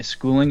as my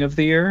schooling of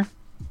the year,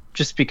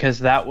 just because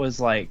that was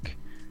like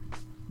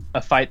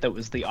a fight that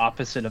was the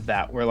opposite of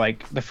that, where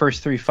like the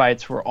first 3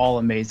 fights were all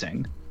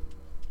amazing,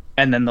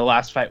 and then the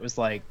last fight was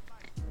like,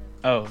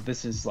 oh,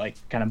 this is like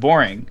kind of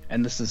boring,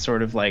 and this is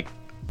sort of like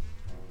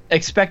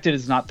expected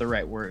is not the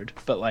right word,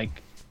 but like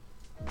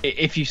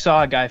if you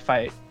saw a guy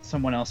fight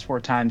someone else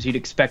 4 times, you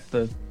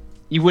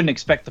wouldn't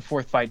expect the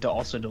 4th fight to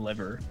also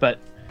deliver, but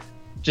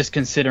just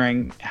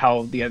considering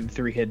how the other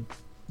 3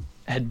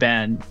 had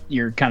been,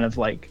 you're kind of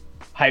like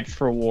hyped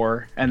for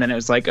war, and then it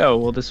was like, oh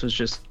well, this was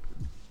just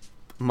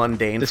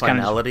mundane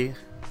finality,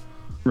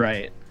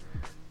 right?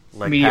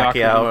 Like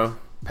Pacquiao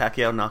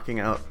knocking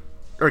out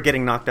or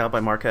getting knocked out by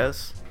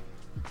Marquez,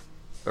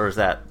 or is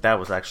that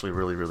was actually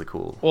really, really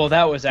cool? Well,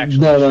 that was actually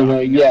no,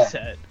 yeah.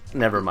 Set.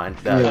 Never mind,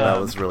 that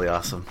was really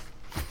awesome.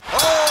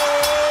 Oh,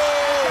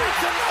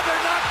 that's another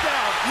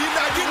knockdown. He's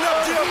not getting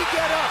up, Jim.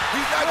 Get up.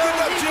 He's not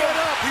getting up, Jim.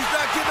 He's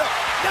not getting up.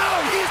 No,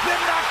 he's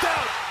been knocked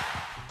out.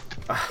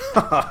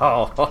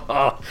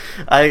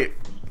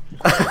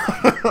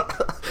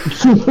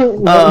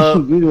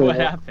 What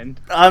happened?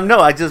 No,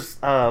 I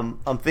just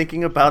I'm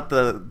thinking about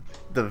the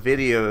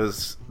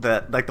videos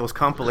that, like, those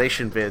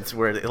compilation vids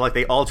where like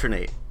they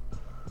alternate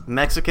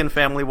Mexican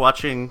family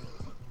watching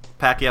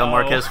Pacquiao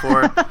Marquez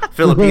 4,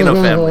 Filipino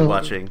family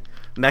watching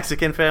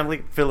Mexican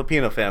family,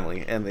 Filipino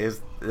family, and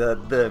there's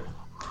the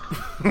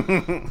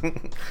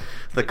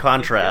the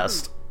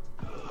contrast.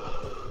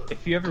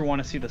 If you ever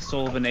want to see the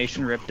soul of a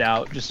nation ripped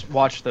out, just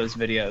watch those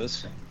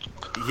videos.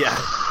 Yeah,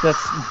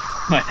 that's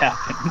what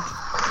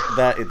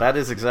happened. That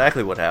is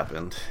exactly what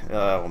happened.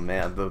 Oh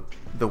man,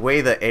 the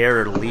way the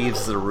air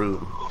leaves the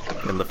room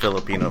in the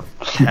Filipino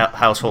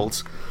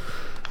households.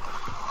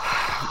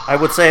 I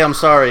would say I'm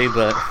sorry,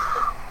 but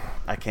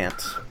I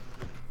can't.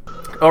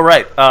 All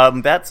right,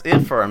 that's it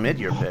for our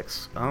mid-year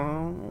picks.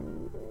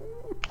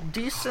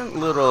 Decent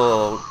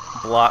little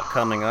block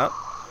coming up.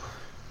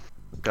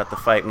 Got the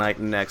fight night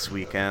next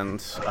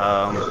weekend.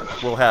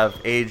 We'll have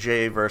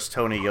AJ versus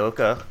Tony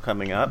Yoka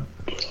coming up.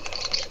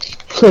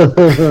 So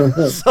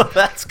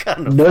that's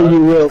kind of fun. You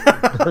will.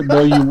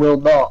 No, you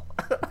will not.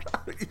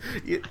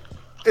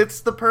 It's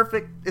the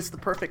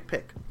perfect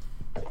pick.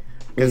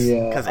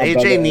 Because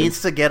AJ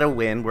needs to get a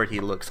win where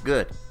he looks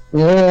good.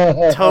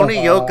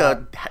 Tony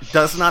Yoka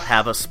does not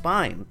have a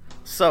spine,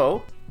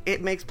 so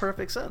it makes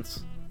perfect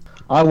sense.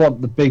 I want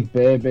the big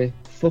baby.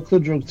 Fuck the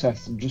drug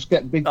test and just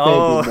get big baby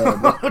in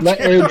there. Let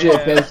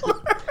AJ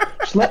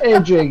just let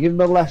AJ give him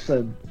a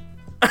lesson.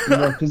 You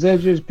know, because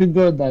AJ can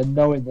go in there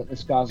knowing that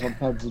this guy's on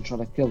pens and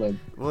trying to kill him.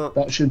 Well,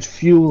 that should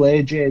fuel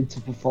AJ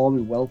into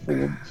performing well for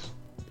once.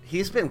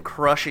 He's been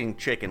crushing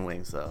chicken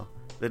wings, though.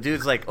 The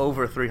dude's like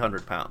over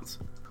 300 pounds.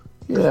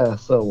 Yeah,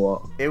 so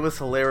what? It was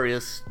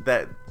hilarious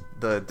that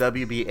the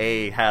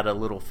WBA had a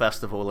little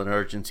festival in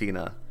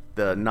Argentina.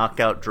 The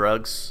knockout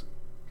drugs,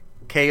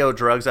 KO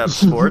drugs out of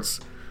sports.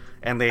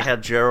 And they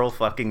had Gerald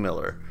fucking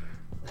Miller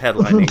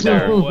headlining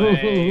there. No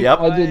way. Yep.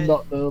 I did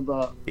not know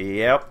that.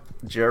 Yep.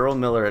 Gerald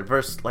Miller at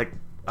first, like,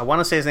 I want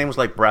to say his name was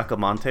like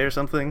Bracamonte or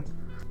something.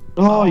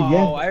 Oh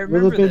yeah, I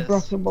remember this.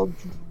 Bracamonte.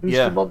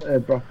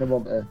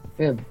 Bracamonte.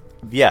 Him.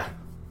 Yeah.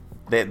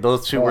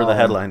 Those two were the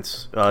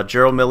headlines.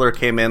 Gerald Miller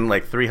came in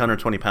like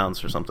 320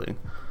 pounds or something.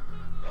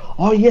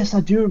 Oh yes, I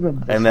do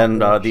remember. And then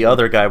the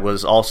other guy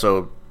was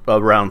also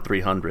around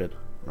 300.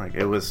 Like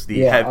it was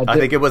I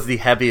think it was the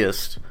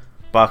heaviest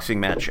boxing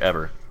match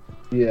ever.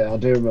 Yeah, I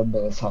do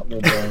remember this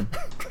happening.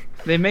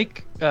 They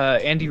make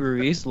Andy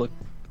Ruiz look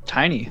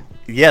tiny.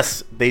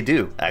 Yes, they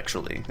do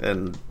actually,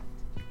 and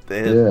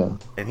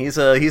he's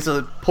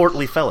a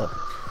portly fella.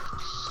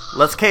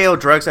 Let's KO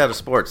drugs out of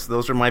sports.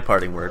 Those are my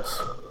parting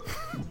words.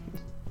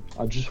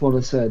 I just want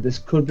to say this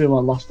could be my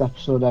last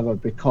episode ever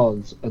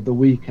because at the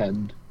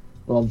weekend,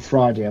 on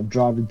Friday, I'm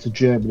driving to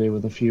Germany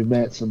with a few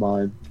mates of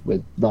mine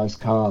with nice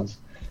cars,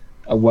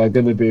 and we're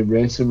going to be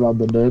racing around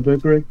the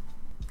Nürburgring.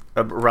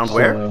 Around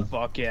where?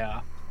 Fuck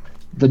yeah.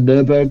 The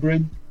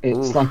Nürburgring.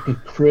 It's Oof. like a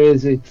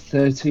crazy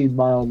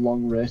 13-mile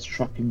long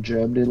racetrack in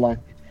Germany. Like,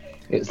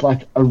 It's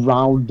like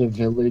around a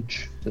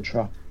village, the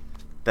track.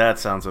 That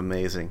sounds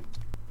amazing.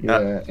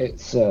 Yeah,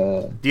 it's...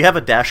 Do you have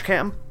a dash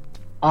cam?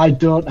 I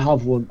don't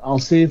have one. I'll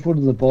see if one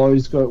of the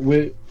boys got...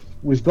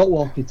 We've got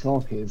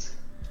walkie-talkies.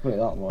 Put it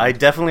that way. I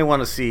definitely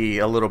want to see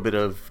a little bit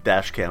of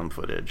dash cam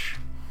footage.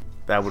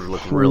 That would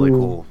look really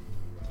cool.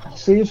 I'll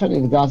see if any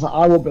of the guys...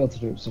 I won't be able to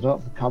do it, so I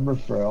don't have the camera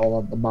for it all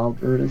on the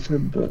mount or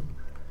anything, but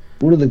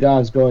one of the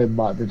guys going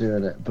might be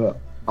doing it, but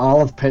I'll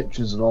have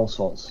pictures and all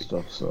sorts of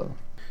stuff, so...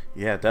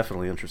 Yeah,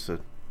 definitely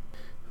interested.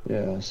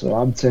 Yeah, so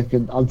I'm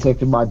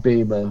taking my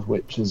Beamer,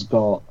 which has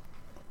got...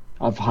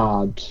 I've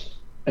had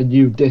a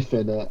new diff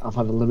in it, I've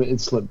had a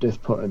limited slip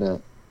diff put in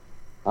it,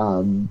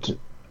 and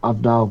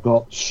I've now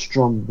got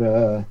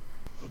stronger,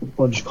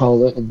 what do you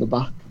call it, in the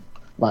back?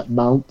 Like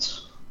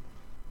mount.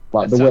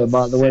 Like the way,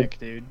 Sounds the way, sick,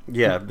 dude.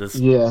 Yeah, this.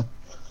 yeah.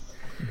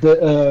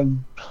 They're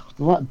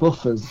like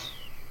buffers.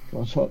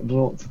 I don't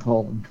know what to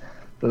call them.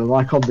 They're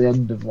like on the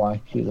end of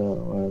like, you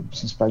know,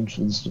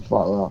 suspension and stuff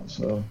like that.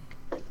 So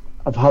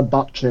I've had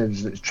that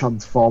changed. It's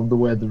transformed the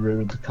way the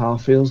rear of the car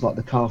feels. Like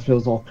the car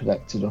feels all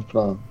connected up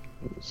now.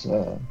 It's,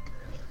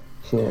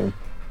 so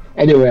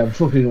anyway, I'm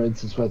fucking going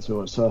to swear too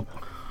much. So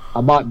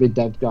I might be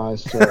dead,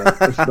 guys. So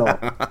if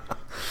not,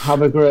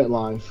 have a great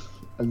life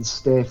and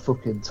stay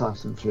fucking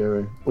tight and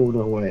fury. Oh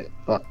no, wait,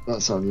 that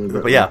sounds a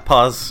bit. But yeah,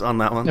 pause on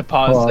that one. Yeah,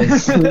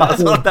 pause.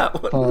 Pause on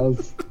that one.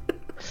 Pause.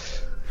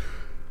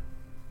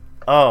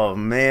 Oh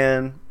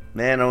man,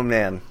 oh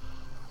man.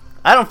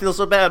 I don't feel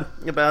so bad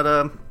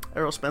about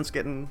Errol Spence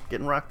getting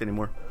rocked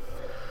anymore.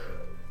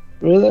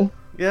 Really?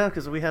 Yeah,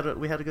 because we had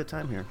a good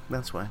time here.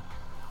 That's why.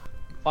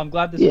 Well, I'm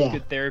glad this was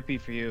good therapy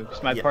for you,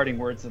 because my parting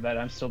words are that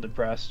I'm still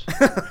depressed.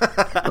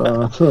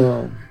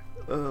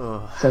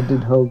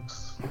 Sending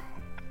hugs.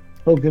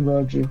 Hug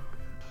emoji.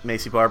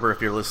 Macy Barber,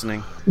 if you're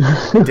listening,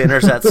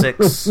 dinner's at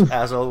 6,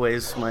 as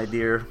always, my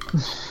dear.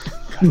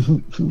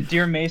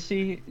 Dear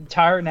Macy,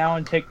 tire now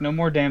and take no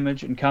more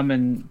damage, and come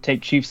and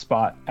take Chief's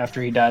spot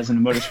after he dies in a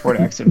motorsport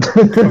accident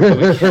over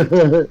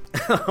the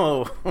weekend.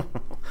 Oh.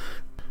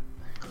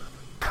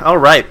 All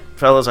right,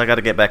 fellas, I got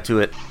to get back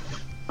to it.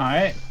 All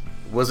right.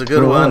 Was a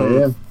good one.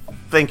 Yeah.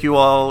 Thank you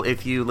all.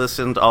 If you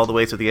listened all the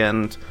way to the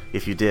end,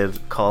 if you did,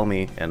 call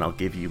me and I'll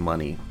give you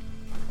money.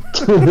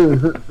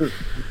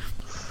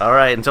 All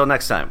right, until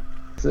next time.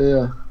 See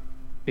ya.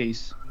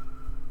 Peace.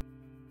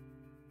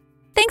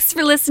 Thanks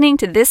for listening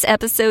to this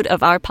episode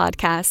of our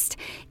podcast.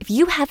 If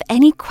you have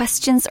any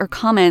questions or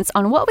comments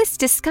on what was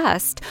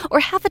discussed or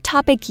have a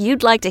topic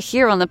you'd like to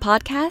hear on the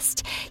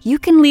podcast, you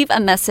can leave a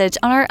message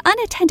on our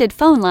unattended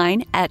phone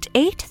line at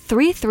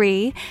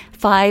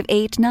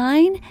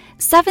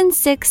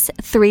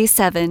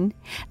 833-589-7637.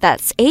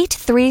 That's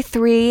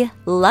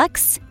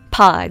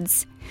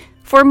 833-LUX-PODS.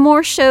 For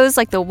more shows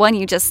like the one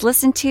you just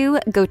listened to,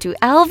 go to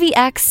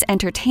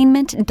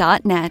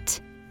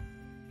lvxentertainment.net.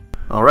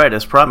 All right,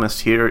 as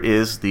promised, here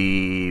is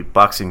the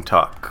boxing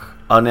talk.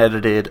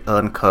 Unedited,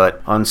 uncut,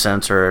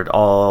 uncensored,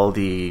 all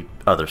the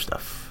other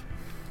stuff.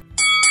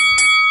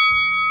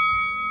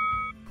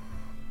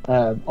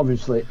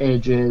 Obviously,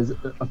 AJ's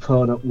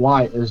opponent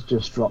White has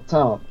just dropped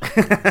out.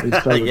 He's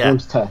failed the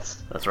drugs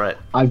test. That's right.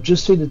 I've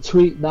just seen a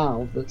tweet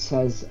now that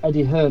says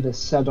Eddie Hearn has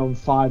said on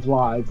 5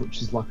 Live,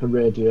 which is like a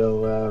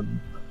radio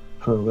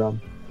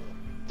program,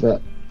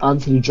 that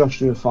Anthony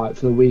Joshua fight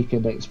for the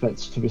weekend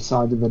expected to be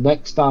signed in the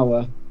next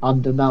hour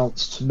and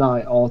announced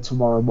tonight or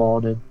tomorrow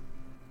morning.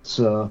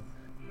 So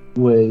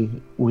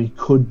we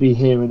could be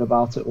hearing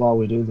about it while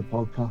we do the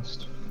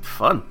podcast.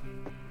 Fun.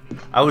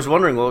 I was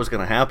wondering what was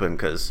going to happen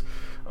because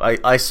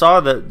I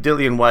saw that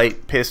Dillian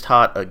White pissed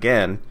hot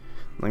again.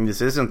 I mean, this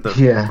isn't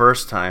the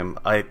first time.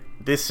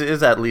 This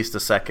is at least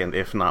the second,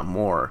 if not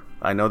more.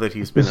 I know that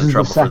he's been in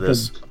trouble for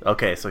this.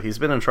 Okay, so he's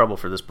been in trouble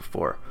for this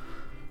before.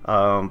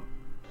 I'm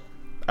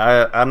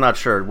not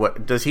sure.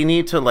 What does he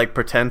need to like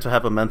pretend to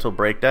have a mental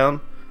breakdown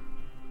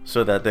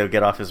so that they'll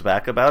get off his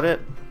back about it?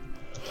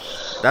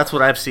 That's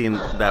what I've seen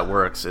that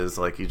works, is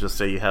like you just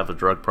say you have a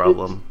drug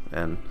problem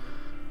and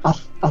I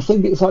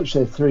think it's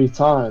actually 3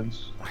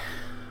 times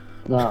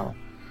now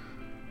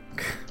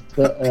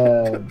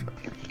that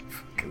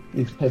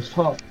he's pissed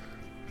hot.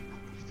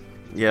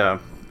 Yeah.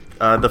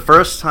 The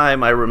first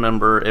time I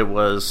remember it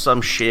was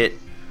some shit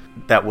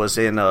that was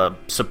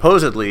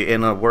supposedly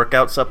in a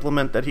workout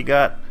supplement that he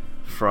got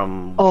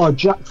from... Oh,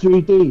 Jack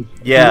 3D.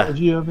 Yeah. Have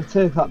you ever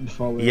taken that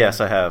before? Yes,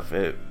 I have.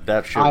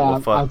 That shit will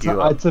fuck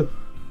you up.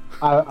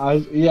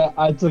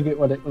 I took it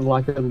when it was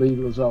like a lead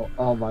result.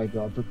 Oh my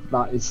god,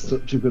 that is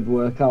such a good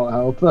workout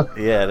helper.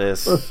 Yeah, it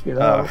is.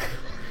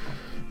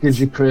 Gives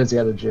you crazy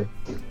energy.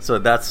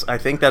 So I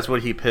think that's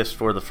what he pissed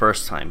for the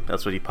first time.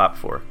 That's what he popped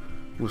for.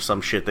 It was some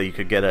shit that you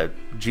could get at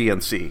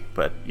GNC,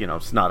 but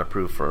it's not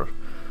approved for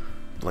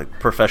like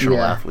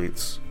professional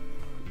athletes.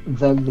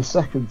 Then the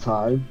second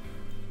time,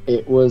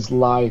 it was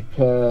like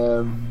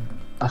I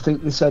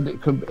think they said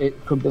it could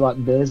be like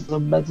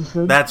nasal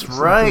medicine. That's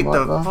right,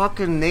 like the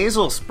fucking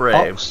nasal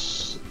spray.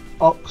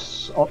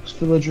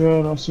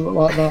 Oxfilodrone or something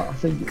like that, I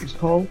think it was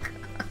called.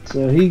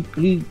 So he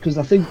because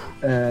I think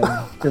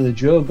Billy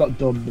Joe got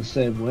done the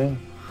same way.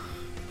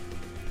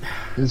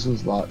 This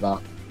was like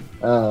that.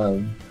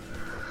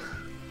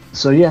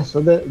 So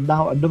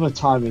now another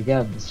time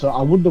again. So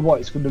I wonder what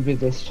it's going to be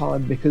this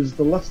time, because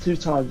the last two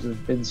times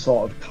have been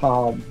sort of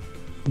calm,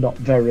 not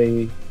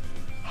very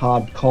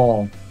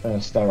hardcore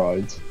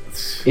steroids.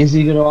 Is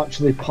he going to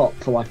actually pop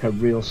for like a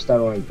real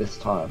steroid this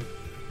time?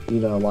 You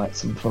know, like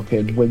some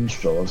fucking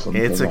Winstrol or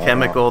something. It's a like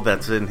chemical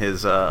that's in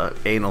his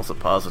anal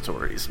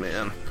suppositories,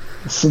 man.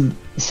 some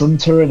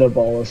Turinabol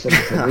or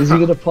something. Is he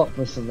going to pop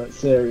for something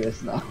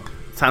serious now?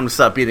 Time to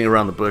stop beating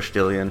around the bush,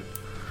 Dillian.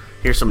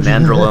 Here's some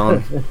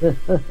Nandrolone.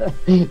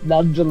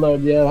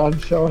 Nandrolone, yeah, I'm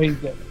sure he's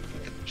going to...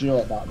 Do you know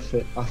what that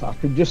fit? I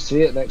can just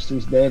see it next to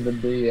his name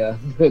in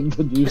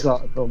the news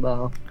article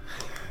now.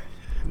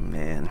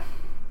 Man.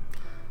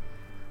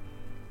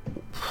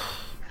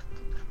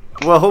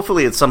 Well,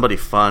 hopefully it's somebody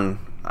fun.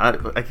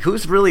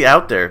 Who's really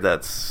out there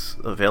that's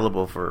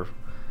available for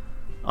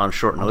on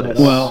short notice?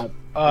 Well,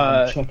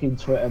 I'm checking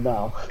Twitter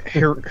now.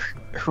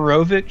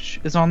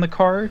 Hrgovic is on the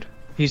card.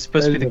 He's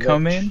supposed to be the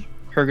co-main.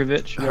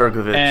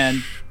 Hrgovic.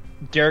 And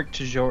Derek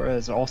Chisora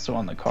is also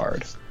on the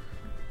card.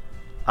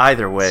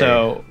 Either way.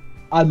 So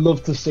I'd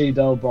love to see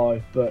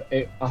Doughboy, but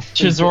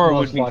Chisora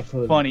would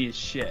be funny as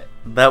shit.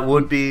 That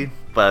would be,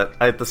 but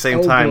at the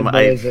same time,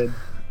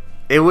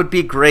 it would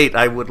be great.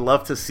 I would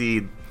love to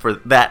see for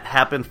that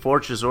happen for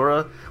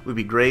Chisora. Would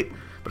be great,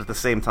 but at the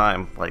same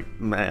time, like,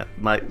 man,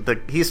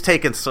 he's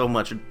taken so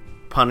much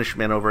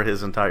punishment over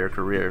his entire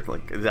career.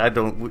 Like, I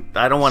don't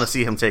want to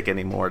see him take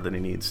any more than he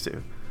needs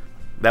to.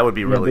 That would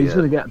be really. He's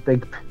going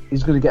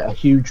to get a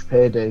huge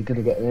payday. He's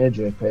going to get an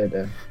AJ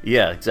payday.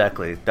 Yeah,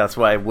 exactly. That's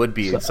why I would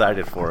be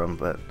excited for him.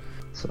 But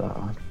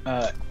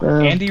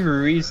Andy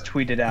Ruiz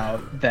tweeted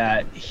out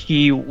that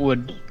he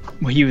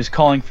was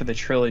calling for the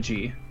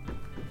trilogy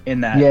in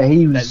that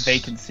that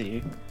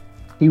vacancy.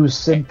 He was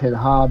simping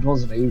hard,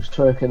 wasn't he? He was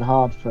twerking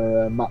hard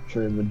for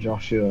matching with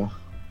Joshua.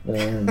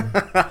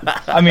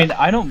 I mean,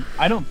 I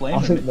don't blame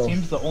him. It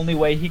seems the only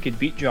way he could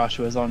beat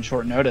Joshua is on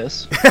short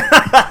notice.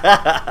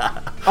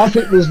 I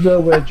think there's no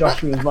way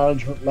Joshua's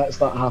management lets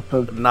that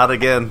happen. Not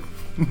again.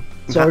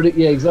 It's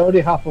already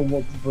happened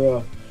once,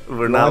 bro.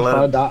 We're not letting.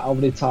 I find out how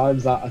many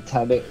times out of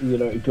 10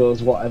 it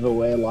goes whatever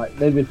way. Like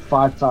maybe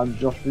 5 times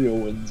Joshua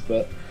wins,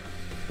 but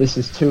this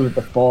is 2 of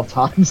the 4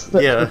 times.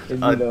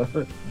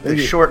 The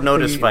short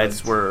notice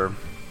fights were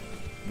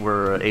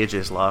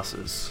AJ's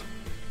losses.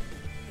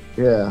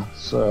 Yeah,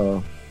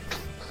 so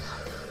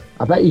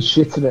I bet he's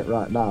shitting it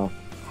right now,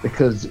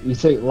 because you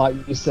think, like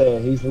you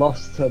say, he's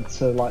lost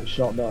to like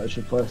short notice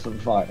replacement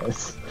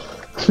fighters.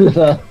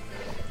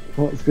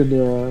 What's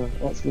gonna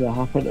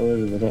happen to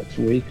him in the next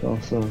week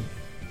or so?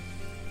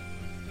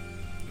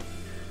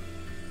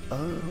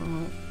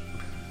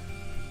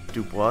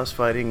 Dubois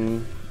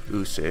fighting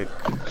Usyk.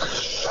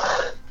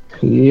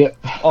 Yep.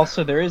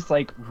 Also, there is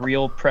like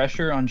real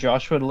pressure on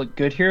Joshua to look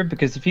good here,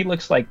 because if he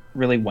looks like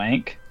really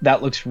wank,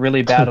 that looks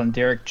really bad on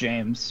Derek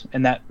James,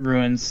 and that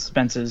ruins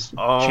Spence's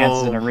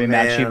chances in a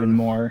rematch even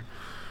more.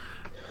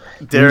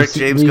 Derek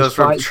James goes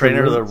from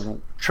trainer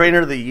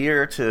of the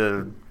year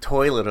to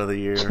toilet of the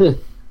year.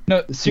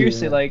 No,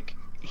 seriously, like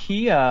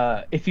he,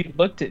 if you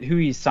looked at who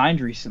he's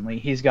signed recently,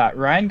 he's got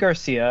Ryan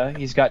Garcia,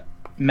 he's got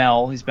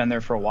Mel, he's been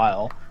there for a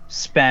while,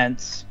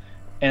 Spence,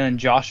 and then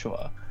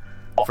Joshua.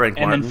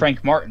 Then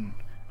Frank Martin.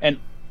 And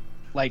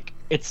like,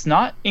 it's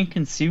not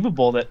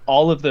inconceivable that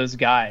all of those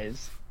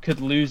guys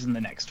could lose in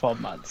the next 12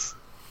 months.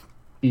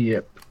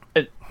 Yep.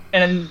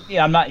 And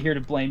yeah, I'm not here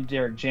to blame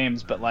Derek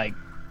James, but like,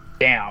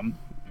 damn.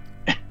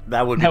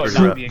 That would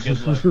not be a good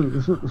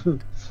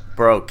look.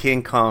 Bro,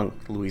 King Kong,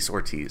 Luis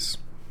Ortiz.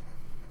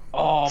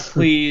 Oh,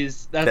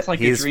 please. That's like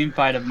a dream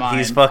fight of mine.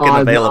 He's fucking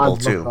available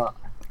too. That.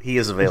 He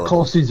is available. Of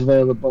course he's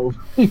available.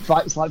 He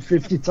fights like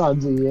 50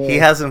 times a year. He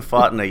hasn't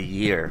fought in a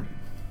year.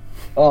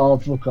 Oh,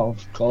 fuck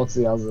off. Of course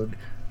he hasn't.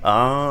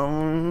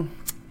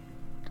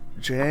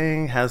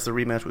 Jang has the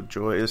rematch with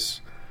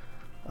Joyce.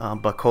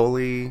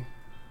 Bakoli,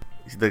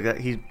 the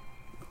guy,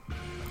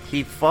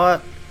 he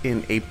fought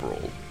in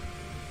April.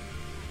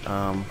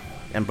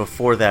 And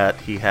before that,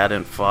 he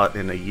hadn't fought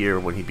in a year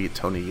when he beat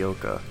Tony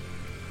Yoka.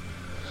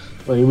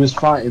 Well, he was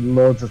fighting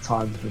loads of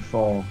times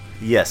before.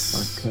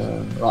 Yes.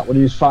 Like when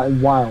he was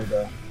fighting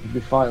Wilder, he'd be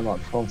fighting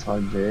like 4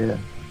 times a year.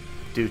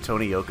 Dude,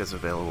 Tony Yoka's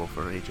available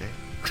for AJ.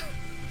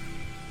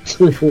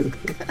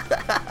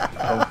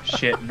 Oh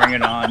shit, bring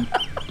it on.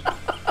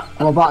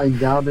 What about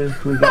Ngannou?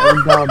 Can we get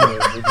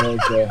Ngannou with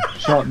AJ?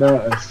 Short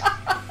notice.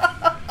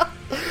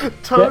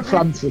 Get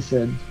Francis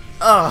in.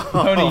 Oh.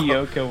 Tony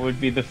Yoka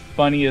would be the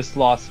funniest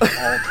loss of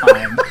all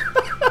time.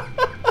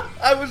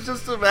 I was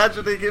just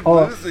imagining him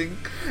losing.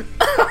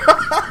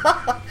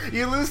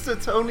 You lose to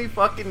Tony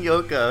fucking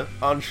Yoka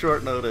on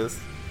short notice.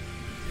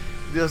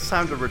 It's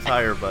time to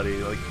retire, buddy.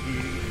 Like,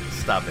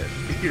 stop it.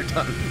 You're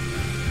done.